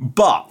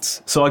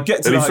 But, so I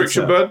get to the hotel. Any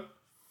friction burn?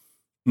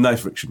 No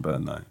friction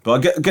burn, no. But I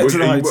get to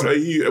the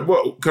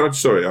hotel.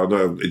 Sorry, I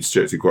know I'm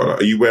interjecting quite a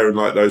lot. Are you wearing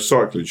like those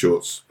cycling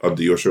shorts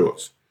under your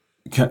shorts?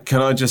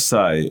 Can I just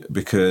say,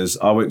 because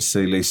I went to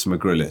see Lisa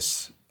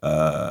McGrillis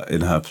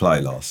in her play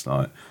last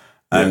night,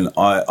 and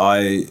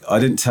I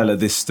didn't tell her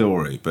this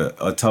story,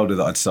 but I told her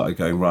that I'd started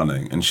going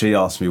running, and she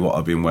asked me what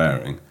I've been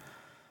wearing.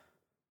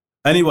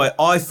 Anyway,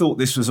 I thought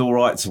this was all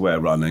right to wear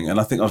running, and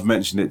I think I've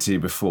mentioned it to you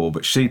before,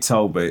 but she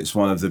told me it's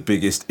one of the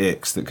biggest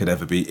icks that could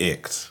ever be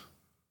icked.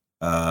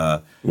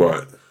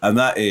 Right. And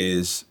that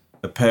is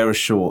a pair of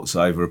shorts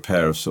over a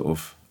pair of sort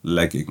of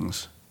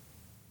leggings.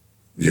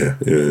 Yeah.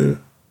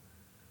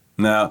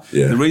 Now,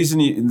 the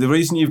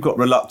reason you've got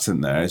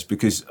reluctant there is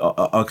because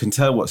I can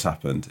tell what's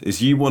happened is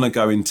you want to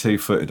go in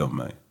 2-footed on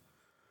me,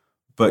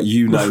 but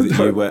you know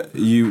that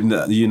you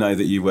know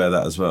that you wear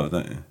that as well,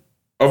 don't you?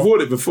 I've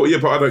worn it before, yeah,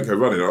 but I don't go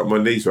running.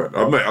 My knees won't.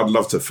 I'd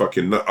love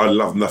to I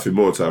love nothing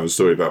more to have a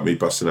story about me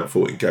busting that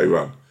 14K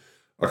run.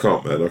 I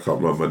can't, man. I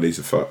can't. My knees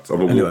are fucked.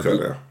 I'm a walker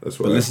now. That's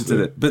what. But listen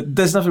to it. But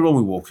there's nothing wrong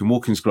with walking.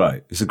 Walking's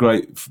great. It's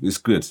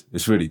good.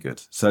 It's really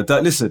good. So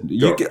listen.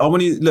 I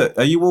want you look.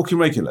 Are you walking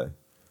regularly?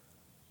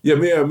 Yeah,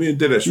 me and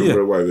Dinesh when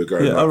we're away. We're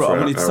going. Yeah, all right. I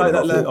want you to take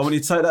that. I want you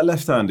to take that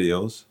left hand of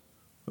yours.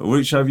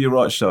 Reach over your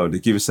right shoulder.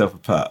 Give yourself a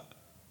pat.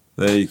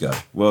 There you go.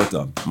 Well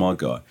done, my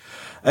guy.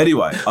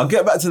 Anyway, I'll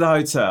get back to the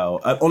hotel.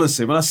 And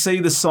honestly, when I see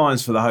the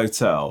signs for the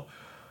hotel,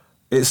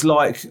 it's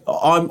like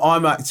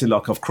I'm acting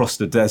like I've crossed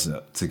the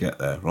desert to get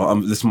there.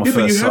 Right? This is my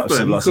first sight of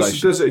civilization.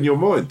 Crossed the desert in your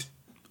mind.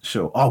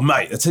 Sure. Oh,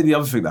 mate, I'll tell you the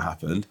other thing that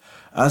happened.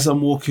 As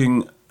I'm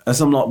walking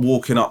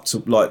up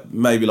to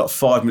maybe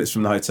 5 minutes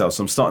from the hotel,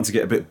 so I'm starting to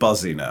get a bit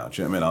buzzy now.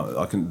 Do you know what I mean?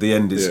 I can. The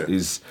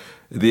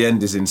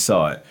end is in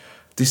sight.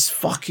 This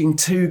fucking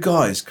two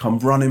guys come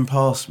running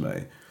past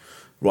me,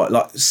 right,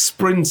 like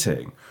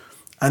sprinting.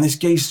 And this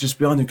geezer just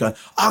behind him going,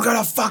 I'm going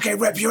to fucking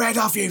rip your head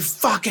off, you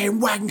fucking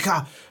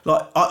wanker.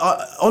 Like,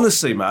 I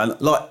honestly, man,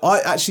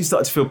 I actually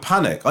started to feel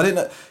panic. I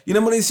didn't know,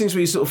 one of these things where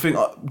you sort of think,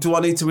 do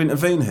I need to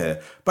intervene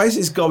here?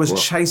 Basically, this guy was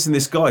chasing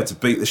this guy to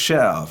beat the shit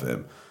out of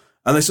him.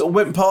 And they sort of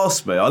went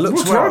past me. I looked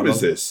What time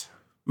is this?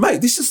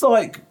 Mate, this is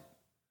like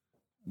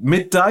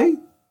midday.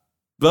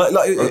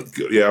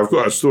 Yeah, I've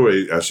got a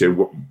story,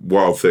 actually, a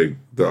wild thing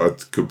that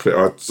I'd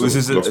completely... This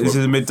is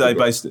a midday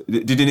based...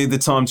 Did you need the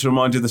time to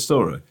remind you of the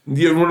story?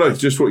 Yeah, well, no,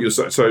 just what you're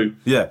saying. So...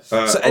 Yeah.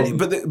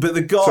 But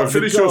the guy... So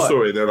finish your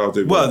story, then I'll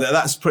do Well,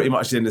 that's pretty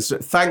much the end of the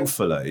story.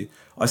 Thankfully,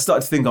 I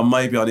started to think,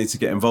 maybe I need to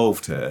get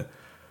involved here.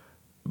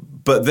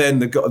 But then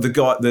the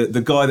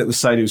guy that was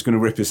saying he was going to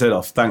rip his head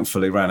off,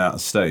 thankfully ran out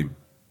of steam.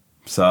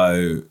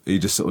 So he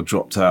just sort of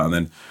dropped out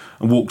and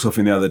walked off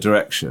in the other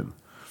direction.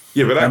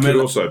 Yeah, but that could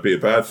also be a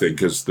bad thing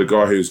because the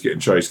guy who was getting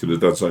chased could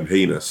have done something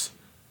heinous.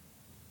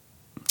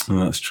 Oh,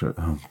 that's true.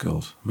 Oh,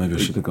 God. Maybe I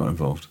should have got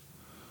involved.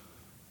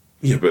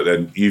 Yeah, but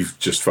then you've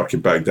just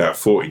fucking bagged out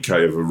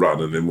 40k of a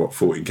run and then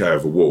 14k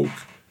of a walk.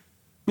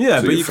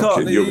 Yeah, so but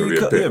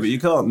you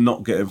can't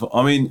not get involved.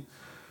 I mean,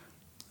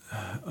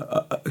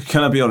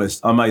 can I be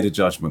honest? I made a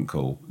judgment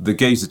call. The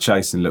geezer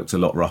chasing looked a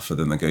lot rougher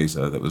than the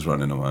geezer that was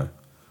running away.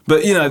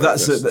 But,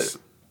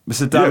 it's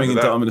a damning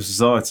indictment of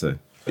society.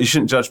 You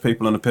shouldn't judge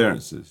people on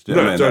appearances. Do you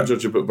know what I mean? Don't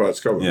judge a book by its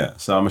cover. Yeah,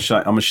 so I'm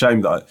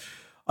ashamed that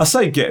I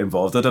say get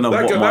involved. I don't know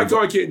that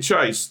guy getting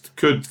chased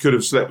could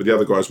have slept with the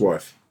other guy's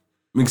wife.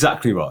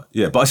 Exactly right.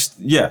 Yeah, but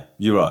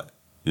you're right.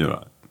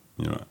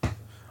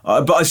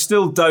 But I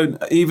still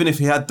don't. Even if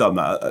he had done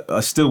that, I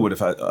still would have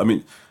had. I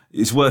mean,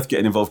 it's worth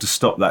getting involved to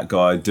stop that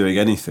guy doing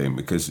anything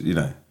because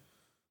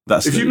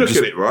that's. If you look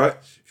at it, right?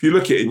 If you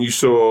look at it and you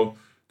saw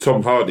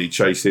Tom Hardy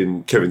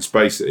chasing Kevin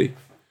Spacey,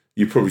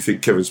 you probably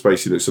think Kevin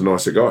Spacey looks a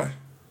nicer guy.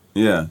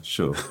 Yeah,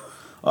 sure.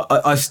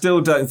 I still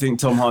don't think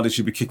Tom Hardy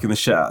should be kicking the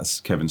shit out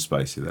of Kevin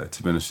Spacey, though,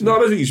 to be honest. No, I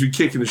don't think he should be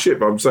kicking the shit,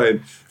 but I'm saying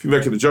if you're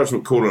making a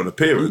judgment call on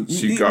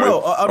appearance, you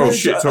go,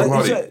 Tom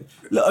Hardy.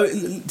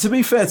 Look, to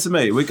be fair to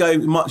me, we're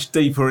going much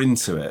deeper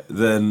into it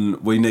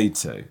than we need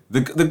to.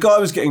 The guy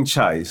was getting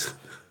chased.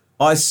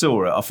 I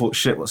saw it. I thought,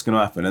 shit, what's going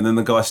to happen? And then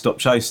the guy stopped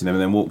chasing him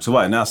and then walked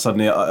away. Now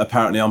suddenly,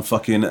 apparently, I'm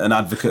fucking an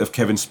advocate of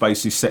Kevin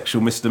Spacey's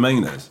sexual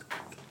misdemeanours.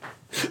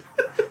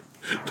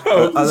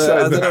 No, I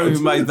don't know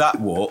who made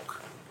that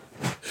walk.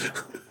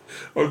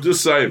 I'm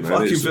just saying,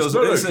 man. It's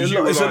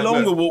a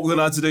longer walk than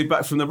I had to do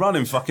back from the run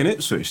in fucking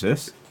Ipswich,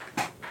 this.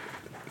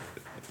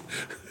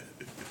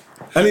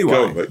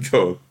 Anyway.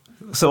 Go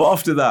on. So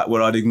after that,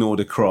 where I'd ignored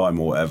a crime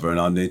or whatever, and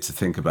I need to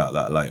think about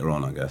that later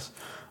on, I guess.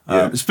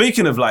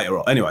 Speaking of later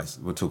on, anyways,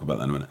 we'll talk about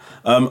that in a minute.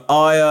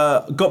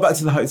 I got back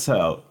to the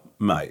hotel,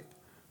 mate.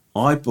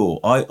 I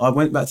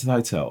went back to the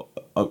hotel,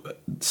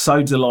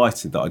 so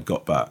delighted that I'd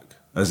got back,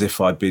 as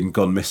if I'd been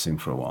gone missing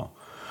for a while.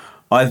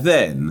 I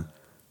then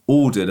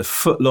ordered a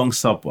foot-long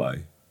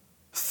Subway,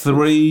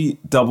 3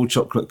 double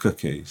chocolate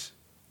cookies,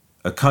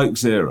 a Coke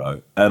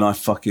Zero, and I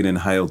fucking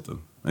inhaled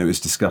them. It was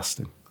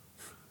disgusting.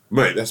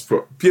 Mate, yeah,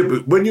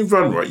 but when you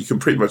run, right, you can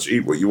pretty much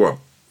eat what you want.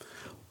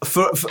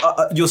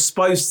 You're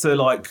supposed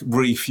to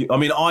refuel. I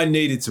mean, I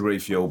needed to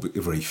refuel.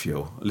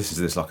 Listen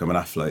to this like I'm an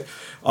athlete.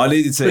 I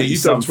needed to.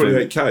 You've done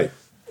 28k.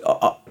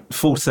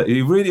 40.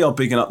 You really are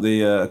bigging up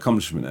the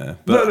accomplishment there.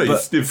 But you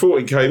did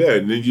 40k there,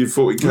 and then you did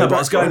 40k. No, but I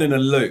was going in a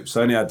loop,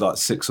 so I only had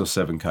 6 or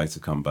 7k to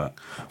come back.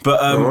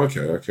 But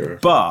okay.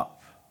 But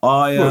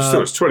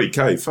still, it's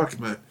 20k. Fuck it,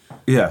 man.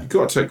 Yeah, you've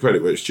got to take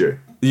credit where it's due.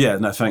 Yeah,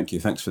 no, thank you.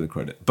 Thanks for the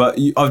credit. But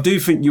I do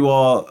think you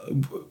are.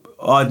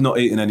 I'd not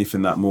eaten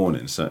anything that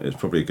morning, so it's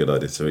probably a good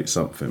idea to eat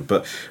something.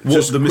 But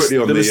just quickly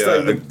on the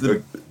mistake.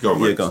 Go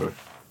on, mate. Go on.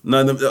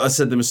 No, I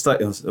said the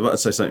mistake. I was about to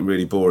say something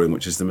really boring,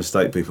 which is the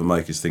mistake people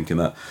make is thinking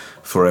that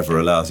forever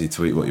allows you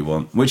to eat what you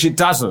want, which it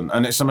doesn't,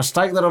 and it's a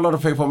mistake that a lot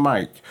of people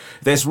make.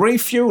 There's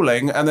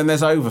refueling, and then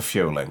there's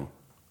overfueling.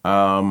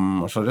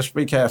 So just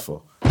be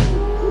careful.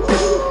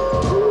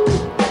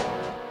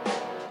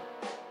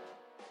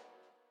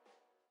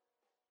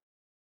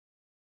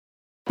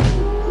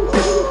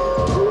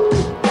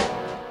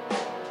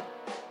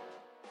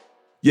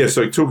 Yeah,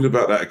 so talking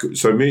about that,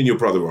 so me and your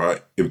brother,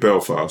 right, in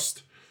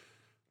Belfast,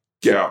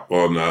 get up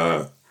on,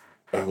 how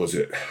was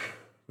it?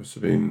 Must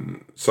have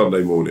been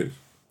Sunday morning.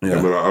 Yeah.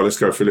 And we're like, let's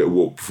go for a little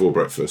walk before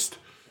breakfast.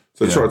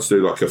 So I tried to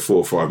do like a 4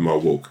 or 5 mile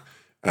walk.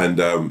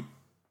 And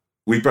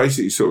we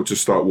basically sort of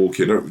just start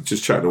walking,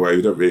 just chatting away.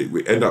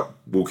 We end up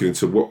walking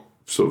into what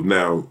sort of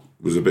now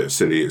was a bit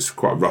silly. It's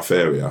quite a rough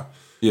area.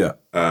 Yeah.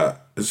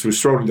 As we're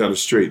strolling down the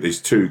street,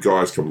 these 2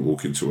 guys come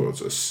walking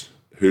towards us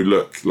who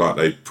look like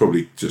they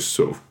probably just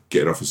sort of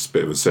getting off a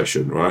bit of a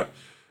session, right?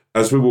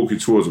 As we're walking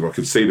towards them, I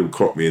can see them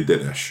clock me and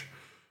Dinesh.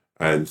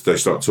 And they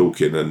start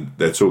talking, and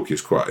their talk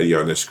is quite,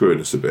 and they're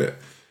screwing us a bit.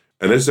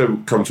 And as they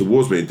come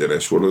towards me and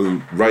Dinesh, one of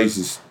them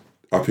raises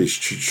up his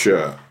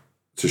shirt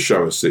to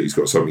show us that he's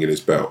got something in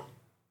his belt.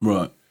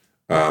 Right.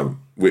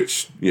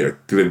 Which,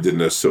 glimmed in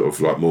the sort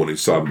of like morning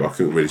sun, but I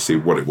couldn't really see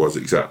what it was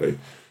exactly.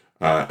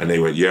 And they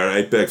went, "You're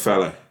right, big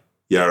fella.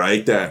 You're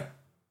right there.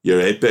 You're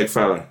right, big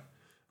fella."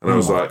 And I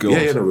was like, God.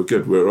 yeah, no, we're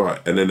good, we're all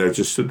right. And then they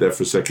just stood there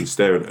for a second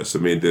staring at us,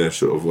 and me and Dinesh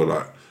sort of were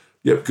like,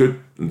 "Yep, good,"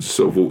 and just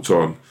sort of walked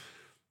on.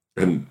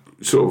 And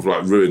sort of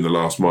like ruined the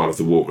last mile of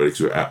the walk really,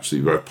 because we were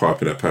absolutely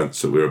piping our pants,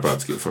 so we were about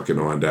to get fucking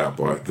ironed out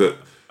by it. That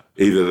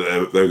either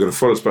they were going to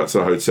follow us back to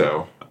the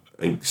hotel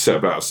and set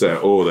about us there,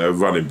 or they were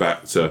running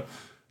back to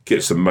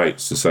get some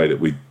mates to say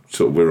that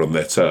we're on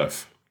their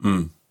turf.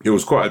 It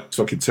was quite a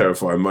fucking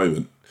terrifying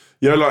moment,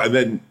 and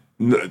then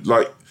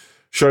like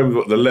showing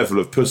what the level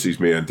of pussies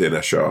me and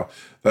Dinesh are.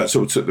 That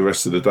sort of took the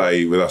rest of the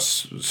day with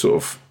us sort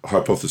of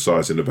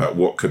hypothesising about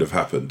what could have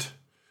happened.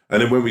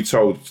 And then when we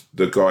told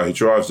the guy who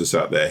drives us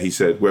out there, he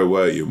said, "Where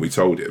were you?" And we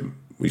told him.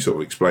 We sort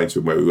of explained to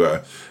him where we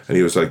were. And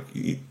he was like,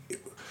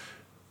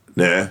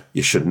 "Nah,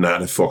 you should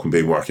not have fucking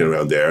been working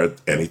around there at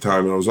any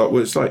time." And I was like,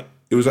 "Well,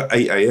 it was at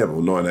 8 a.m.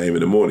 or 9 a.m. in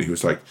the morning." He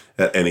was like,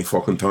 "At any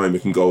fucking time you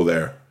can go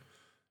there."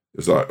 It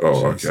was like,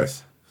 "Oh,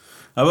 Jesus.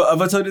 okay."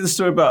 Have I told you the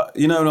story about,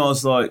 when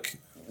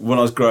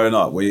I was growing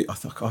up,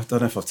 I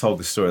don't know if I've told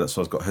this story, that's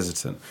why I got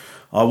hesitant.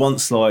 I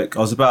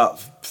was about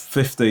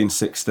 15,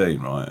 16,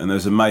 right? And there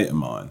was a mate of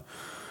mine.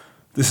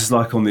 This is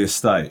like on the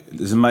estate.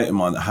 There's a mate of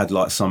mine that had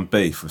like some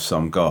beef with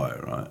some guy,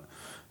 right?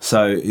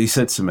 So he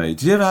said to me,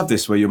 "Did you ever have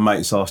this where your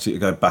mates asked you to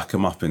go back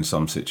them up in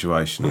some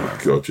situation?" Oh,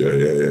 God,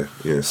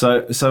 yeah.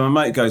 So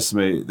my mate goes to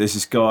me, there's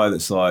this guy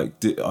that's like,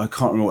 I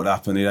can't remember what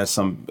happened. He had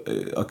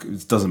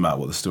it doesn't matter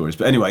what the story is.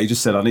 But anyway, he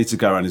just said, "I need to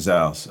go around his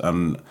house."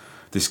 And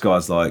this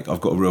guy's like,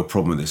 "I've got a real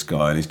problem with this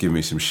guy," and he's giving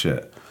me some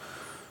shit.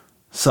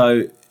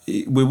 So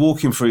we're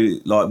walking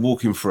through,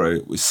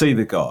 we see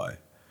the guy,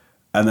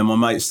 and then my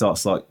mate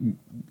starts like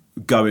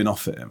going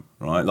off at him,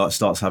 right? Like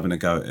starts having a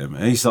go at him,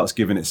 and he starts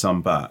giving it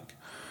some back.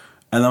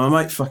 And then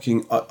my mate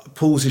fucking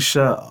pulls his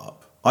shirt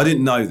up. I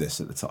didn't know this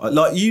at the time.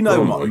 Like,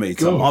 me,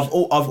 Tom. I've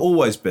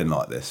always been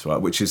like this,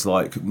 right? Which is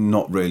like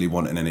not really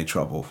wanting any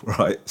trouble,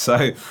 right?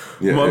 So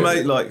my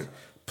mate like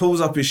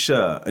pulls up his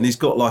shirt, and he's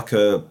got like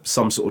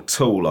some sort of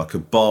tool, like a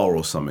bar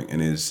or something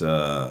in his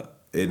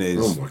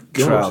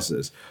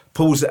trousers.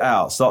 Pulls it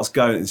out, starts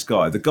going at this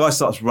guy. The guy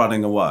starts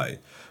running away.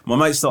 My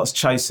mate starts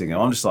chasing him.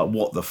 I'm just like,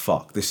 what the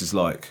fuck? This is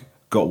like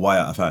got way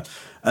out of hand.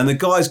 And the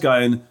guy's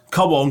going,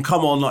 come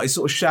on, like he's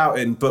sort of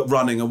shouting but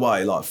running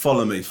away, like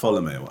follow me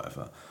or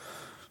whatever.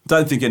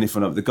 Don't think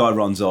anything of it. The guy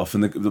runs off,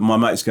 and my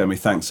mate's going to me,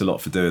 "Thanks a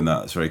lot for doing that.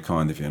 That's very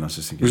kind of you." And I was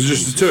just thinking, was it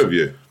just the 2 of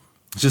you?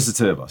 Just the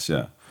 2 of us,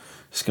 yeah.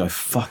 Just go,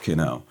 fucking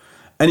hell.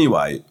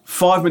 Anyway,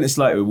 5 minutes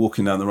later, we're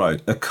walking down the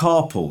road. A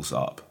car pulls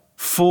up.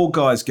 4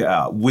 guys get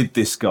out with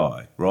this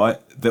guy, right?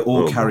 They're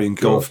all carrying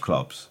golf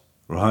clubs,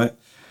 right?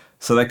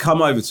 So they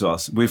come over to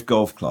us with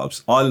golf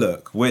clubs. I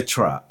look, we're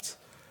trapped,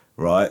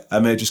 right?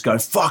 And they're just going,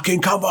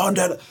 "Fucking come on,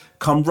 Dad."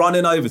 Come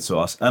running over to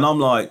us. And I'm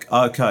like,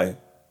 okay,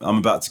 I'm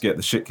about to get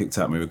the shit kicked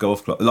out of me with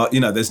golf club. Like,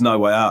 there's no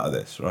way out of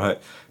this, right?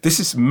 This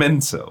is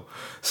mental.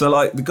 So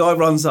like the guy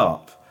runs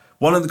up.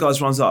 One of the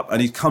guys runs up and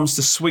he comes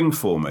to swing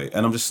for me.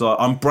 And I'm just like,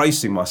 I'm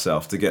bracing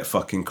myself to get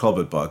fucking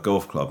clobbered by a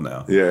golf club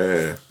now.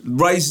 Yeah.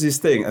 Raises his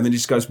thing and then he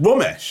just goes,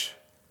 "Ramesh."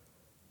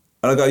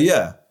 And I go,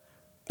 "Yeah."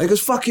 And he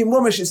goes, "Fucking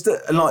Ramesh."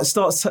 And like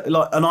starts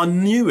and I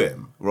knew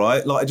him,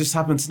 right? Like I just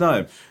happened to know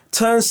him.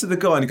 Turns to the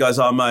guy and he goes,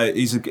 "Oh mate,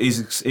 he's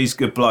a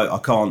good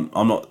bloke.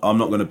 I'm not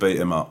going to beat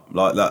him up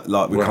like that.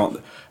 Like we can't."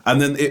 And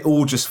then it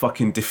all just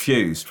fucking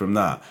diffused from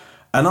that.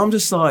 And I'm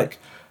just like,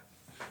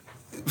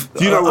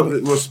 do you know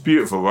what's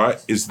beautiful,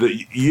 right? Is that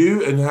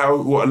you and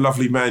what a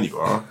lovely man you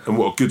are and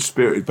what a good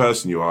spirited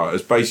person you are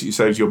has basically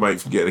saved your mate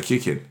from getting a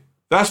kick in.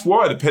 That's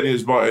why the penny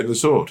is mightier than the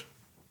sword.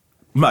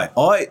 Mate,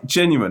 I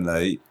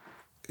genuinely,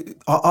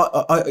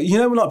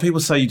 when like people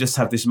say you just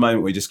have this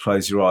moment where you just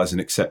close your eyes and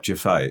accept your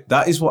fate.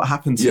 That is what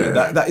happened to me.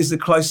 That is the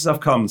closest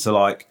I've come to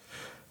like,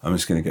 I'm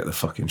just going to get the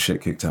fucking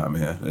shit kicked out of me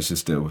here. Let's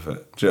just deal with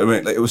it. Do you know what I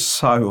mean? Like, it was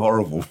so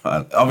horrible,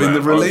 man. I mean,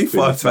 the relief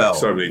I felt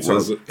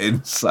was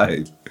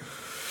insane.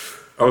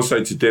 I was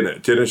saying to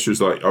Dinesh was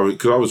like,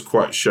 because I was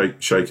quite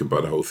shaken by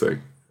the whole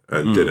thing.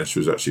 And Dinesh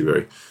was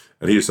actually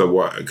and he was like,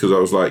 "Why?" Because I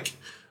was like,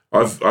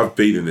 I've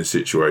been in this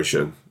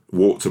situation,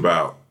 walked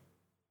about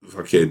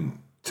fucking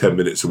 10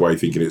 minutes away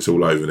thinking it's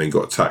all over, and then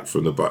got attacked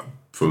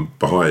from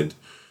behind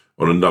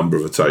on a number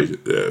of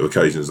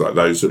occasions like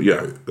those.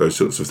 Those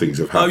sorts of things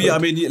have happened. Oh yeah, I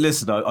mean,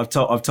 listen, I've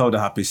told a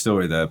happy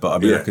story there, but I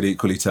mean, I could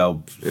equally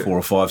tell 4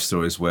 or 5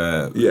 stories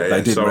where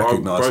they didn't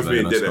recognise me.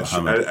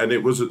 And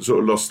it wasn't sort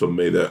of lost on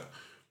me that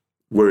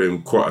we're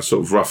in quite a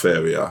sort of rough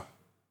area,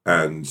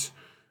 and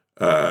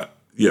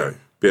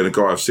being a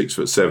guy of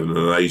 6'7" and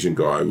an Asian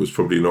guy was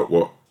probably not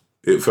what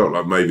it felt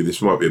like. Maybe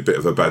this might be a bit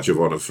of a badge of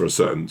honour for a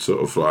certain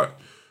sort of like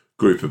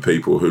group of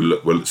people who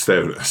were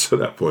staring at us at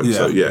that point.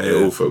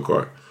 It all felt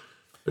quite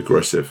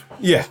aggressive.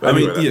 Yeah, but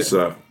anyway,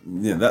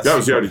 that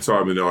was the only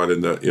time in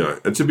Ireland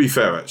that, and to be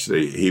fair,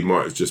 actually, he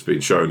might have just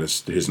been shown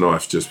us his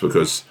knife just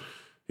because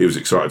he was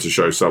excited to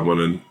show someone,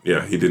 and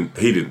he didn't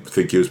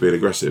think he was being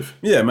aggressive.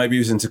 Yeah, maybe he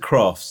was into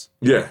crafts.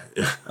 Yeah.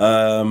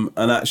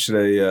 And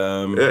actually,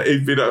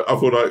 he'd been. I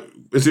thought,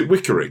 is it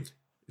wickering?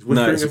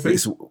 No,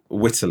 it's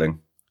whittling.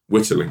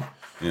 Whittling.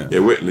 Yeah,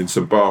 whittling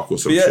some bark or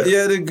something. Yeah,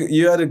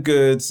 you had a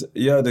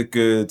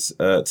good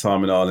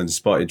time in Ireland,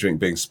 despite your drink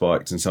being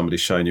spiked and somebody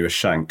showing you a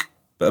shank.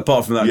 But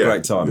apart from that,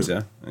 great times,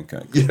 yeah?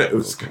 Okay. Yeah, it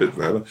was good,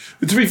 man.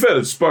 But to be fair,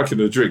 the spiking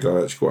the drink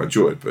I actually quite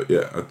enjoyed, but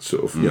I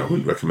sort of, I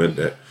wouldn't recommend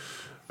it.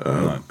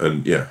 No.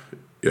 And it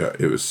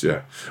was,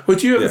 Well,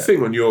 do you have the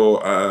thing on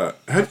your, how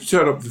do you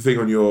turn up the thing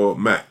on your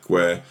Mac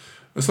where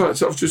it's like,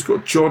 so I've just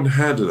got John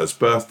Handler's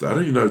birthday. I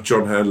don't even know who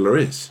John Handler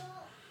is.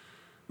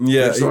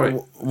 Yeah, like,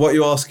 what are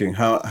you asking?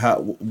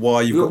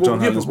 Why you've got John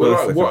Handler's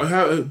birthday?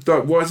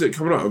 Why is it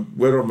coming up?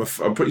 Whether it's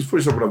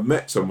probably someone I've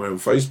met somewhere on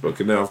Facebook,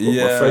 and now I've got my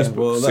Facebook.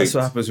 Well, that's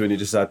what happens when you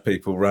just add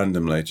people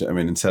randomly. I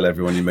mean, and tell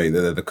everyone you meet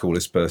that they're the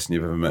coolest person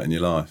you've ever met in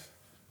your life.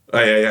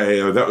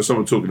 Yeah. That was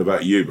someone talking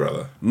about you,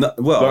 brother. No,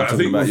 well, I'm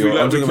talking about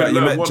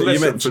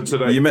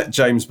you met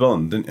James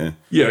Bond, didn't you?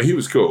 Yeah, he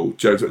was cool.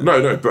 James.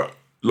 No, but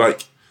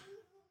like,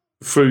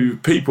 through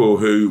people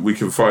who we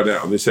can find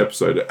out on this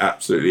episode are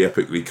absolutely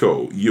epically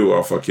cool, you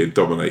are fucking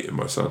dominating,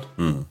 my son.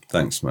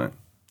 Thanks, mate.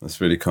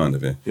 That's really kind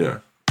of you. Yeah.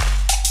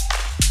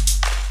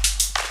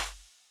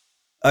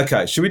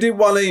 Okay, should we do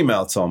one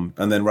email, Tom,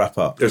 and then wrap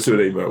up? Let's do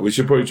an email. We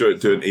should probably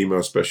do an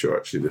email special,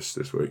 actually, this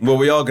week. Well,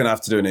 we are going to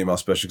have to do an email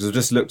special because I've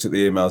just looked at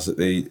the emails that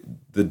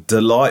the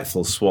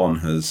delightful Swan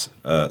has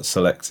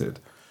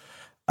selected,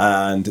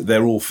 and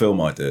they're all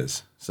film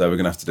ideas. So we're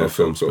going to have to do a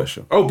film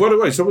special. Oh, by the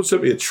way, someone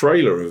sent me a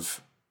trailer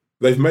of...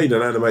 They've made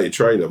an animated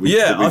trailer.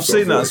 I've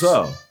seen that as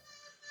well.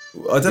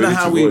 I don't know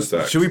how we...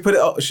 Should we put it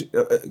up...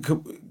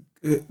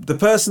 the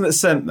person that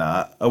sent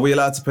that, are we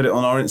allowed to put it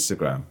on our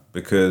Instagram?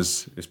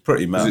 Because it's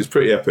pretty mad. It's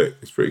pretty epic.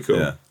 It's pretty cool.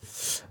 Yeah.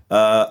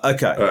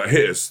 Okay.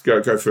 Hit us.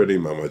 Go for an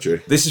email, my G.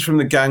 This is from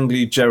the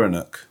Gangly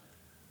Gerenuk.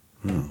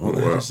 What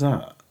the hell is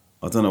that?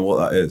 I don't know what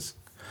that is.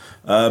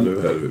 Never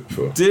heard of it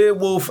before. Dear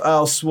Wolf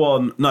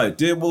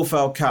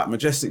Owl Cat,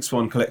 Majestic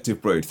Swan Collective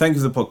Brood. Thank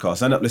you for the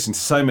podcast. I end up listening to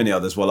so many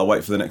others while I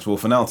wait for the next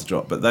Wolf and Owl to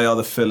drop, but they are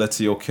the filler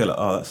to your killer.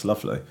 Oh, that's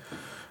lovely.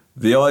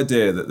 The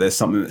idea that there's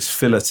something that's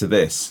filler to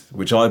this,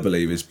 which I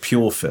believe is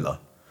pure filler.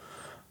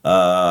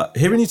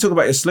 Hearing you talk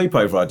about your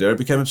sleepover idea, I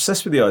became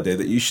obsessed with the idea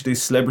that you should do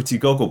Celebrity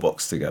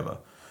Gogglebox together.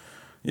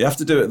 You have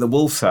to do it at the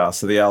Wolf's house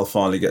so the owl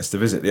finally gets to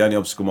visit. The only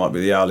obstacle might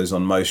be the owl is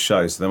on most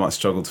shows, so they might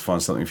struggle to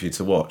find something for you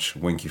to watch.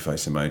 Winky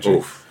face emoji.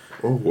 Oof.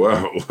 Oh,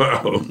 wow.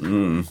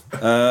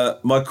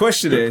 My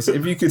question is,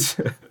 if you could...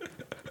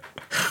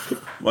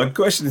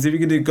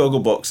 do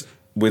Gogglebox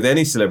with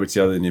any celebrity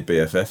other than your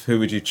BFF, who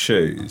would you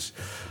choose?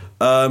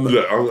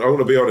 Look, I'm going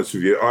to be honest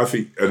with you. I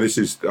think, and I'm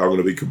going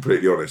to be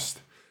completely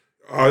honest,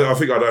 I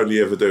think I'd only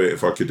ever do it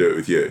if I could do it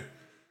with you.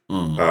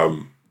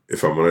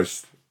 If I'm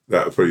honest.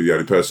 That would probably be the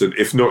only person.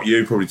 If not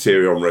you, probably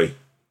Thierry Henry.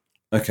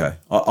 Okay.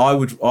 I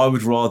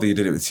would rather you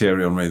did it with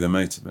Thierry Henry than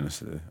me, to be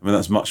honest with you. I mean,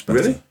 that's much better.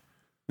 Really?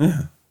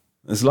 Yeah.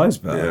 There's loads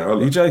better. Yeah, are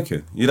you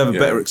joking? You'd have a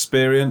better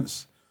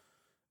experience.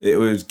 It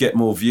would get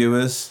more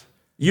viewers.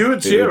 You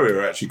and Thierry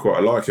are actually quite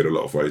alike in a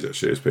lot of ways,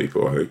 actually, as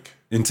people, I think.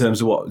 In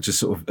terms of what? Just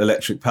sort of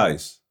electric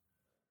pace?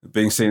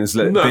 Being seen as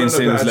legends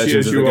of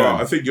the game?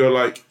 I think you're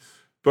like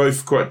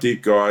both quite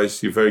deep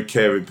guys. You're very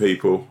caring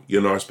people.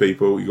 You're nice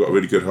people. You've got a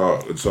really good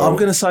heart and so on. I'm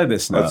going to say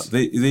this now.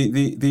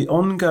 The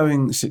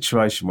ongoing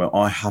situation where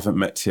I haven't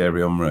met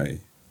Thierry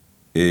Henry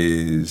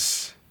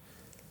is...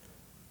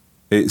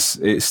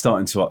 It's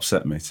starting to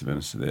upset me, to be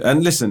honest with you.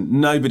 And listen,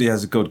 nobody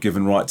has a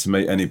God-given right to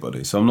meet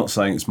anybody, so I'm not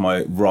saying it's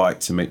my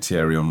right to meet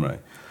Thierry Henry.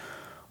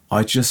 I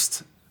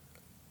used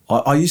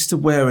to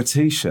wear a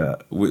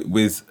T-shirt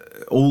with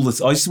all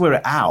the... I used to wear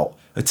it out,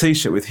 a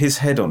T-shirt with his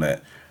head on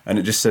it, and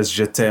it just says,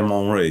 Je t'aime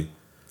Henri.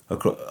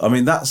 I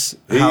mean, that's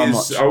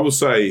much... I will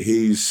say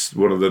he's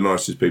one of the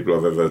nicest people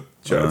I've ever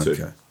chatted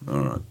to. All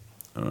right.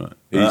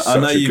 I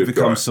know you've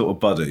become sort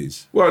of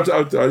buddies. Well,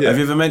 yeah. Have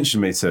you ever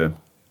mentioned me to him?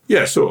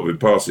 Yeah, sort of in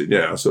passing.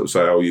 Yeah, I sort of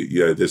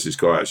say, there's this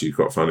guy actually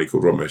quite funny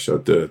called Ramesh.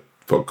 I'd do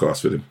a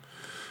podcast with him.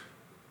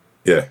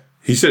 Yeah.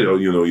 He said,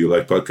 you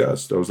like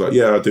podcasts. I was like,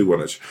 yeah, I do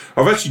want to.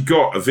 I've actually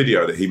got a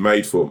video that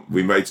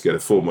we made together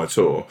for my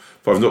tour,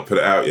 but I've not put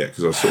it out yet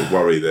because I sort of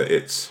worry that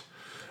it's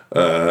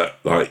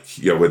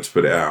when to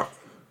put it out.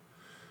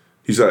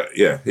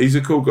 He's he's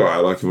a cool guy. I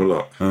like him a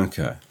lot.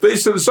 Okay. But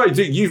it's the same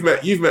thing. You've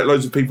met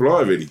loads of people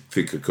I really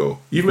think are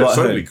cool. You've met Like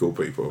so who? many cool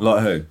people.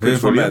 Like who? Who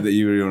have I met that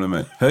you really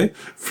want to meet?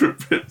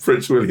 Who?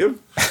 Prince William.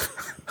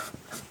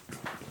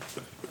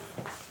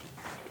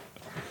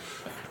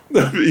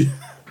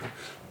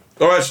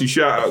 Oh, actually,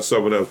 shout out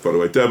someone else, by the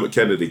way. Dermot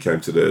Kennedy came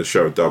to the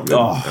show in Dublin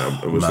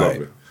and was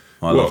lovely.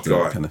 I love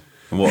Dermot Kennedy.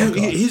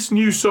 His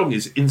new song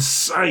is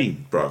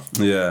insane, bruv.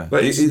 Yeah.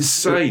 Like, it's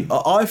insane.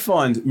 I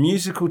find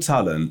musical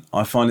talent,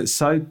 I find it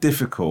so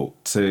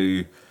difficult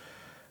to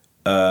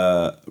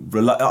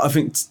relate. I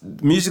think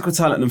musical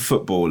talent and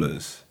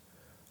footballers,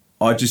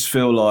 I just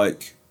feel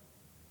like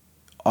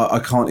I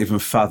can't even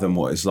fathom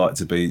what it's like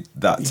to be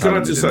that talented. Can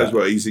I just say as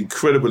well, he's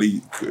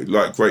incredibly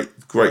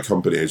great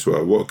company as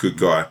well. What a good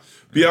guy.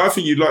 But yeah, I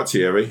think you'd like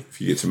Thierry if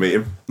you get to meet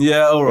him.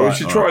 Yeah, all right. We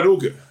should try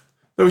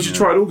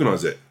and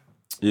organise it.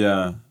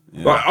 Yeah.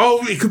 Like,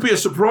 it could be a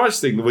surprise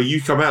thing where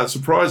you come out and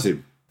surprise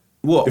him.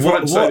 What?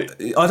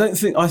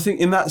 I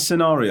think in that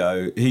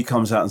scenario, he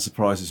comes out and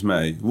surprises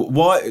me.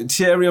 Why?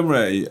 Thierry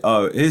Henry,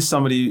 here's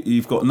somebody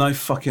you've got no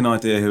fucking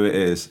idea who it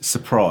is.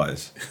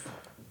 Surprise.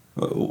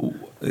 I don't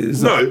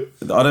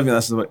think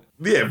that's the way.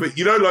 Yeah, but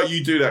like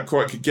you do that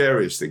quite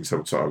gregarious thing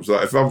sometimes.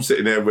 Like if I'm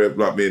sitting there with,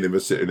 like me and him are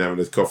sitting there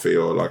having a coffee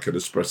or like an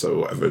espresso or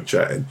whatever,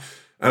 chatting,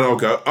 and I'll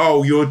go,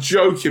 "Oh, you're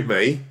joking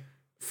me?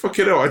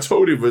 Fucking hell, I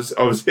told him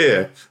I was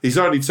here. He's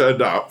only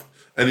turned up."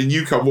 And then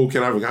you come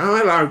walking over and go, "Oh,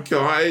 hello,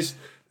 guys.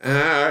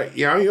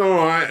 Yeah, you're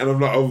all right." And I'm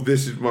like, "Oh,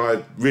 this is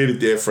my really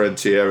dear friend,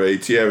 Thierry.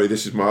 Thierry,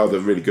 this is my other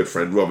really good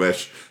friend,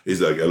 Romesh."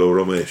 He's like, "Hello,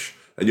 Romesh."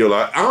 And you're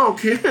like, "Oh,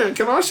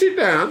 can I sit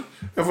down?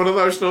 Have one of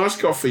those nice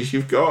coffees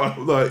you've got?"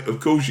 I'm like, "Of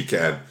course you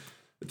can."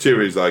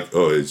 Thierry's like,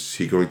 "Oh, is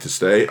he going to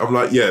stay?" I'm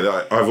like,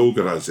 "Yeah, I've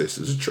organised this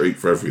as a treat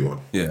for everyone."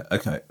 Yeah,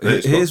 okay.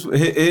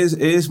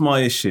 Here's my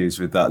issues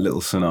with that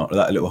little scenario,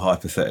 that little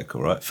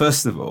hypothetical, right?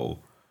 First of all,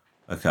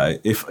 okay,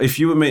 if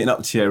you were meeting up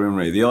with Thierry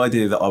Henry, the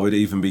idea that I would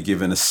even be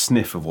given a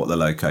sniff of what the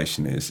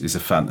location is a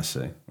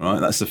fantasy, right?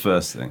 That's the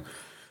first thing.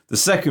 The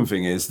second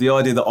thing is the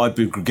idea that I'd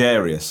be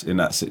gregarious in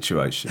that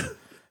situation.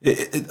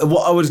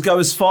 What I would go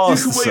as far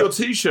as you could wear your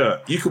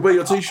t-shirt. You could wear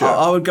your t-shirt.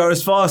 I would go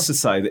as far as to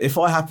say that if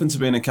I happened to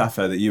be in a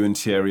cafe that you and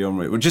Thierry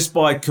Henry, well, just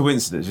by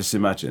coincidence, just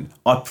imagine,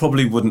 I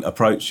probably wouldn't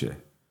approach you.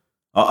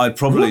 I'd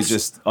probably I'd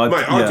go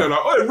like,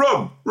 "Hey,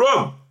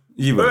 Rom,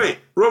 you would. Hey,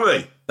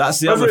 Romy." That's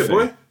the other thing.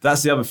 Boy.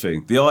 That's the other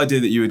thing. The idea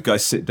that you would go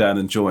sit down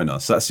and join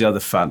us. That's the other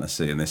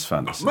fantasy in this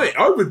fantasy. Mate,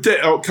 I would.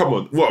 Come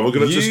on. What? We're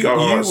going to just go.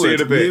 All right, see you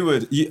in a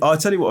bit. I'll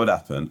tell you what would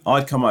happen.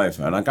 I'd come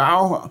over and I'd go,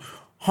 "Oh,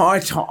 hi,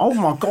 Tom. Oh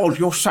my God,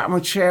 you're sat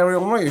with Thierry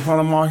Henry, one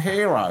of my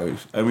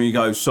heroes." And when you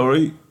go,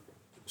 sorry,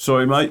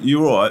 mate,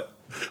 you all right?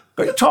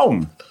 But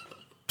Tom,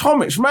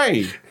 it's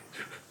me.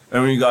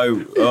 And when you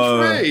go,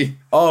 it's me.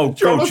 Oh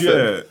Jonathan.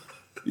 God,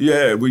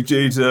 yeah, we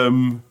did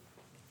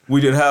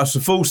House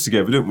of Fools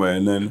together, didn't we?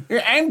 And then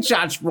and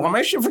Judge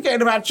Romesh, you're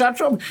forgetting about Judge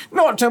Romesh.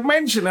 Not to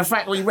mention the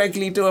fact we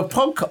regularly do a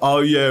podcast. Oh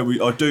yeah,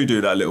 I do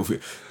that little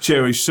thing.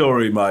 Thierry,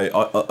 sorry, mate.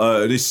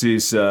 This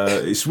is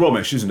it's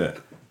Romesh, isn't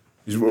it?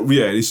 This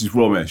is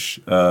Romesh.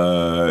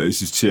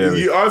 This is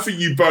Thierry. I think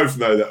you both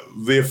know that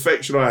the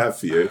affection I have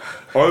for you,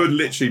 I would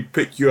literally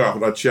pick you up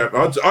and I'd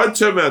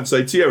turn around and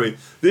say, "Thierry,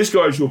 this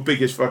guy's your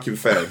biggest fucking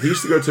fan. He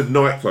used to go to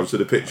nightclubs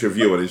with a picture of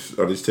you on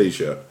his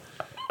t-shirt."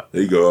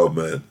 There you go, "Oh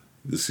man,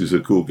 this is a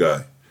cool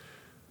guy."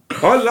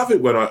 I love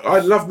it when I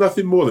love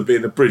nothing more than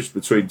being a bridge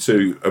between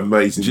two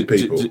amazing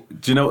people. Do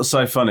you know what's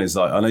so funny is,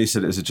 like, I know you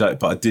said it was a joke,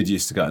 but I did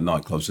used to go to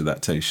nightclubs with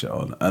that t-shirt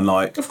on, and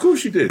like, of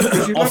course you did,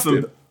 because you loved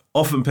him.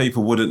 Often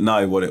people wouldn't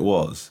know what it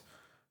was.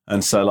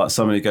 And so like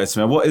somebody goes to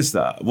me, "What is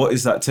that? What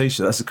is that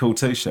t-shirt? That's a cool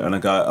t-shirt." And I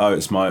go, "Oh,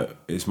 it's my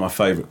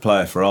favourite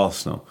player for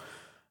Arsenal."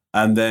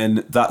 And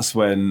then that's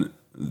when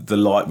the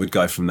light would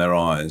go from their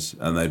eyes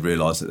and they'd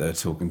realise that they were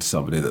talking to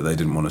somebody that they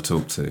didn't want to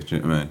talk to. Do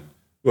you know what I mean?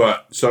 Right.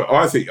 So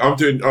I think I'm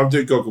doing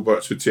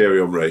Gogglebox with Thierry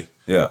Henry.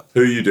 Yeah.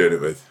 Who are you doing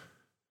it with?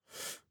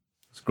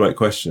 It's a great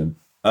question.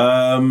 You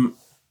know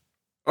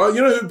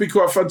who'd be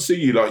quite fun to see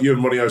you, like you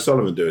and Ronnie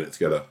O'Sullivan doing it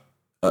together?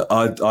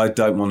 I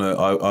don't want to.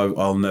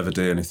 I'll never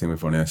do anything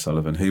with Ronnie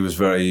O'Sullivan. He was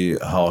very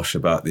harsh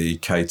about the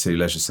K2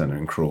 Leisure Centre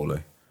in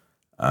Crawley,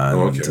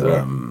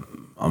 and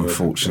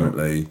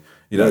unfortunately,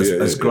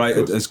 as great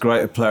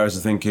a player as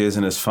I think he is,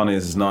 and as funny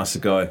as nice a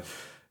guy,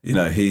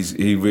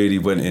 he really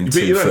went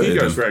into. But he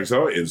goes for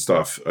anxiety and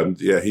stuff, and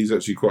he's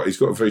actually he's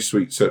got a very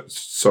sweet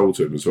soul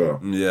to him as well.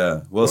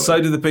 Yeah, well,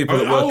 so do the people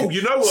that work.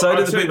 So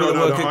do the people that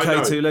work at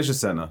K2 Leisure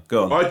Centre.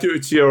 Go on. I do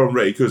it to Thierry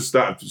Henry because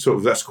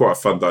that's quite a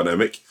fun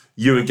dynamic.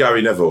 You and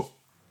Gary Neville.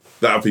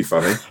 That'll be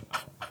funny.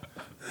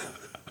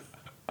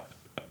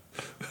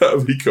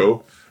 That'll be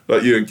cool.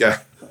 Like you and Gary.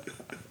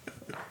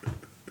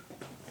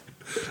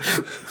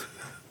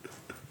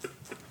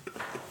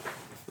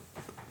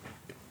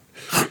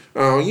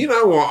 Oh, you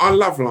know what? I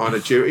love Line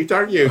of Duty,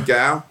 don't you,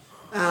 Gal?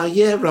 Oh,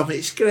 yeah, Rob,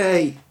 it's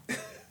great.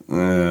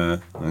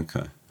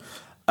 Okay.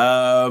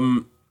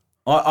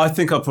 I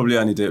think I'll probably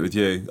only do it with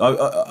you.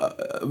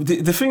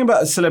 The thing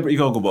about Celebrity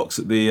Gogglebox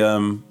that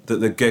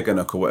the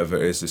Geganuk or whatever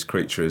it is, this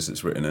creature is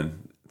that's written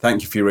in.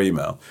 Thank you for your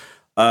email.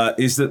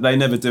 is that they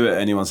never do it at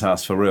anyone's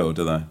house for real,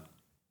 do they?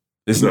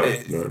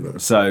 No.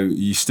 So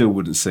you still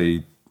wouldn't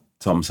see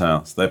Tom's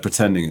house. They're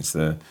pretending it's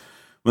there.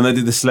 When they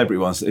did the celebrity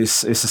ones,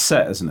 it's a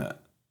set, isn't it?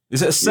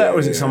 Is it a set or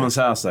is it someone's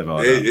house they've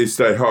hired?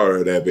 They hire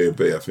an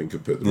Airbnb, I think,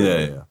 and put them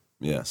in.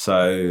 Yeah.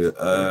 So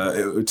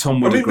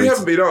Tom would agree. We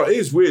haven't been asked. It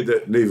is weird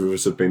that neither of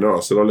us have been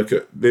asked. And I look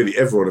at nearly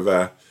every one of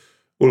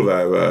all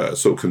of our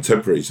sort of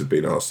contemporaries have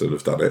been asked and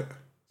have done it.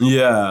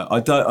 Yeah,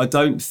 I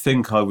don't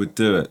think I would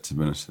do it, to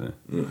be honest with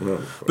you.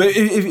 No. But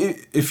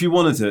if you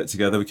want to do it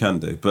together, we can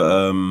do.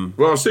 But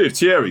well, I'll see if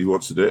Thierry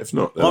wants to do it. If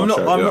not, then I'm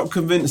not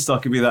convinced I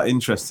could be that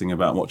interesting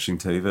about watching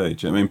TV. Do you know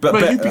what I mean?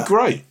 But you'd be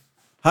great.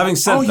 Having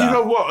said that, you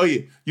know what?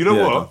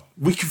 What?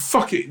 We can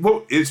fuck it.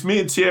 Well, it's me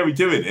and Thierry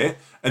doing it,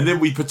 and then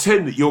we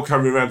pretend that you're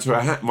coming around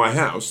to my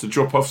house to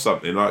drop off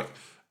something like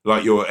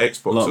your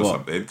Xbox or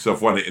something, because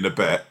I've won it in a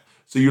bet.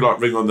 So you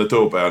ring on the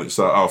doorbell, and it's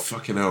like, oh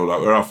fucking hell!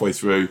 we're halfway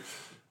through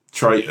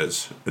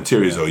Traitors, and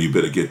Thierry's, you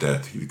better get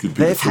that. You could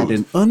be They've had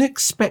an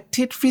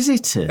unexpected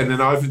visitor. And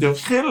then I've been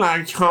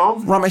hello,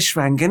 Tom. Ramesh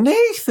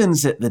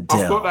Ranganathan's at the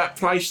door. I've got that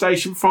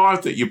PlayStation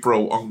 5 that you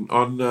brought on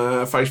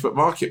Facebook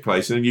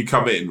Marketplace, and then you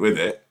come in with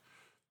it.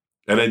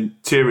 And then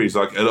Thierry's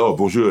like, hello,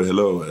 bonjour,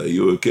 hello, are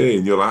you okay?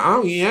 And you're like,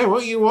 oh yeah,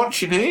 what are you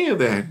watching here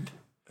then?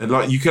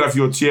 And you could have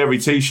your Thierry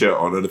t-shirt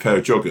on and a pair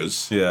of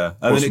joggers. Yeah,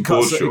 and then it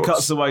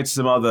cuts away to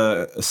some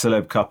other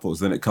celeb couples,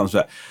 then it comes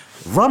back,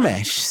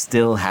 Ramesh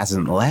still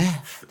hasn't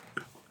left.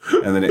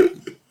 And then it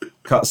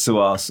cuts to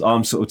us,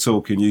 I'm sort of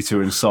talking, you two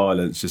are in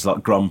silence, just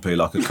grumpy,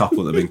 like a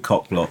couple that have been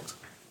cock-blocked.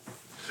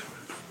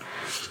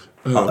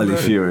 Utterly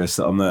furious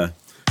that I'm there.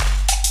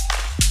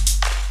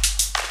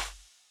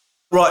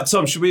 Right,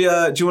 Tom. Should we?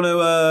 Do you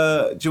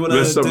want to?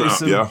 Let's sum it up,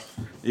 some?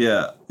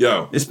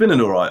 Yeah. It's been an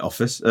all right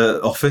office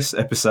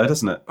episode,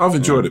 hasn't it? I've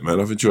enjoyed it,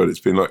 man. I've enjoyed it. It's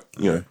been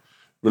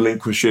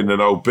relinquishing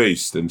an old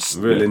beast and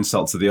real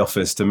insult to the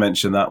office to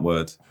mention that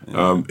word.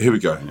 Here we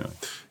go.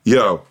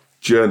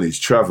 Journeys,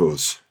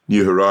 travels,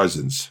 new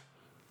horizons,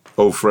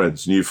 old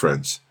friends, new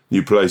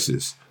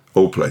places,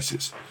 all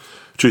places.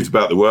 Truth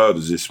about the world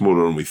is it's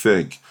smaller than we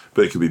think,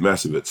 but it can be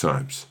massive at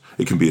times.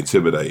 It can be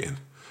intimidating.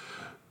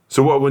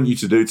 So what I want you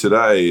to do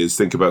today is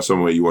think about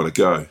somewhere you want to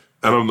go.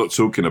 And I'm not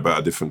talking about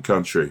a different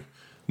country,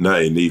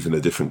 nay, even a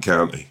different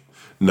county,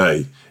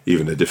 nay,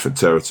 even a different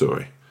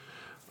territory.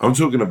 I'm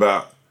talking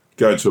about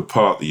going to a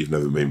park that you've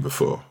never been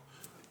before,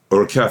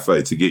 or a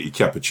cafe to get your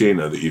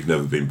cappuccino that you've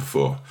never been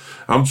before.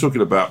 I'm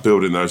talking about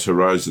building those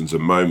horizons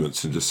and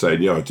moments and just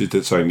saying, I did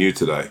something new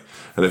today,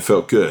 and it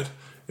felt good.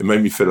 It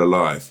made me feel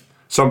alive.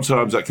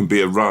 Sometimes that can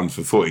be a run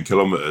for 40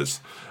 kilometres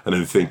and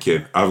then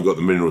thinking, I haven't got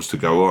the minerals to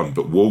go on,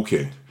 but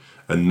walking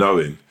and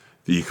knowing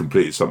that you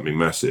completed something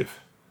massive.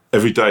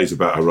 Every day is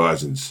about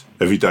horizons.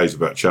 Every day is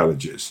about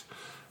challenges.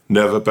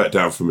 Never back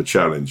down from a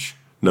challenge,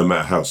 no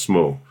matter how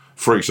small.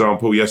 For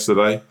example,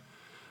 yesterday,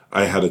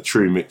 I had a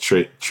turmeric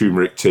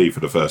tea for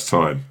the first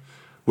time.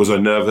 Was I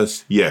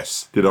nervous?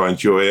 Yes. Did I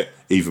enjoy it?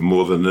 Even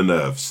more than the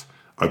nerves.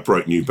 I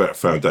broke new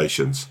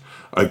foundations.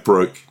 I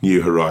broke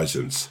new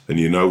horizons. And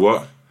you know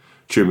what?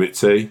 Turmeric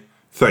tea,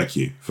 thank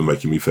you for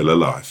making me feel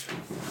alive.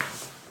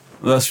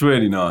 That's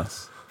really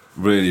nice.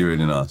 Really,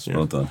 really nice. Yeah.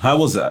 Well done. How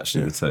was it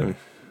actually, the tea?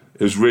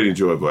 It was really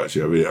enjoyable,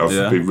 actually.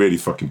 I've been really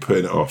fucking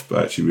putting it off, but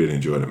I actually really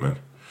enjoyed it, man.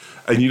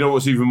 And you know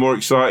what's even more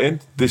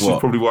exciting? This is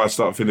probably why I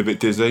started feeling a bit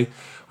dizzy.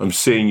 I'm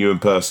seeing you in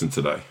person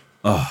today.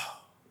 Oh,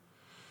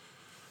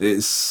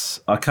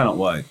 I cannot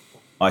wait.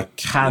 I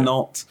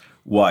cannot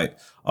wait.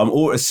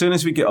 As soon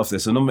as we get off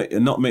this, I'm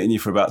not meeting you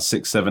for about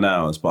 6-7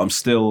 hours, but I'm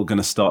still going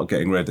to start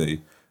getting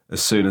ready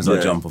as soon as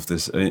I jump off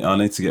this. I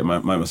need to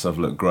make myself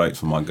look great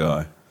for my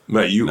guy.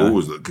 Mate, you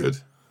always look good.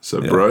 So,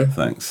 bro.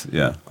 Thanks.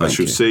 Yeah. I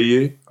shall see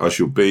you, I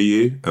shall be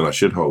you, and I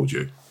should hold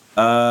you.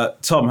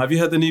 Tom, have you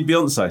heard the new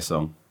Beyonce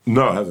song?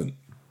 No, I haven't.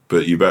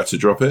 But you about to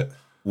drop it?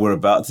 We're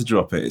about to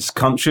drop it. It's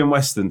country and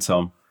western,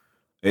 Tom.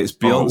 It's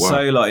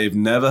Beyonce like you've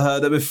never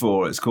heard it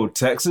before. It's called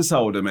Texas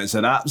Hold'em. It's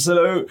an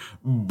absolute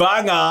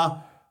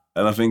banger.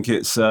 And I think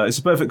it's a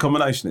perfect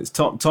combination. It's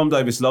Tom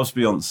Davis loves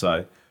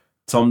Beyonce.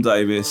 Tom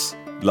Davis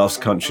loves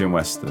country and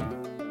western.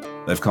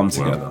 They've come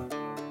together.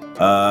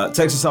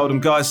 Texas Hold'em,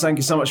 guys, thank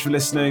you so much for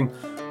listening.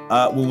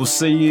 We will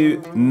see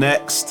you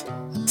next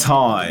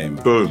time.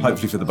 Boom.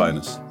 Hopefully for the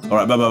bonus. All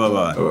right, bye.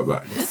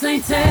 Bye. This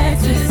ain't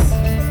Texas.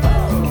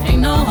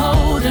 Ain't no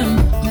hold'em.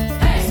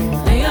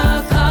 Lay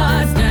our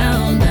cards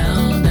down.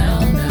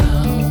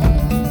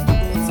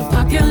 So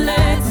park your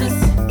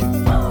Lexus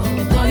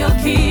and throw your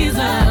keys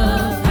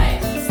out.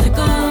 Stick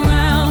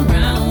around.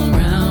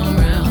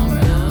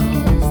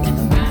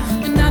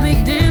 And I'll be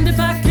damned if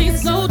I can't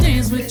slow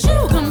dance with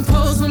you. Come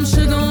pour some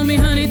sugar on me,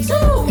 honey,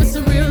 too. It's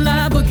a real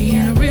live boogie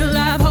and a real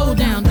live hold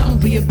down. Don't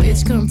be a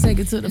bitch, come take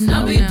it to the floor.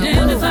 I'll be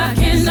damned if I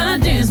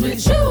cannot dance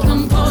with you.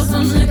 Come pour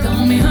some liquor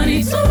on me,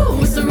 honey,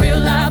 too. It's a real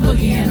live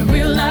boogie and a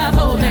real live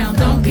hold down.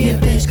 Don't be a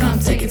bitch, come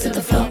take it to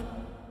the floor.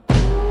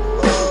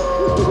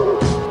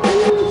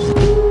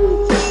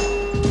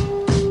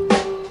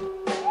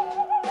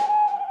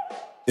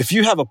 If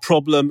you have a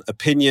problem,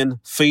 opinion,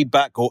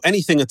 feedback, or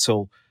anything at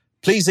all,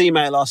 please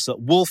email us at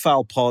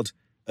wolfowlpod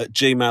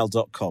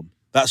wolfowlpod@gmail.com.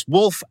 That's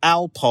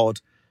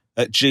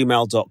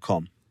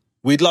wolfowlpod@gmail.com.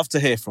 We'd love to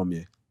hear from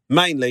you,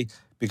 mainly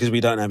because we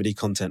don't have any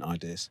content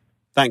ideas.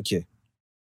 Thank you.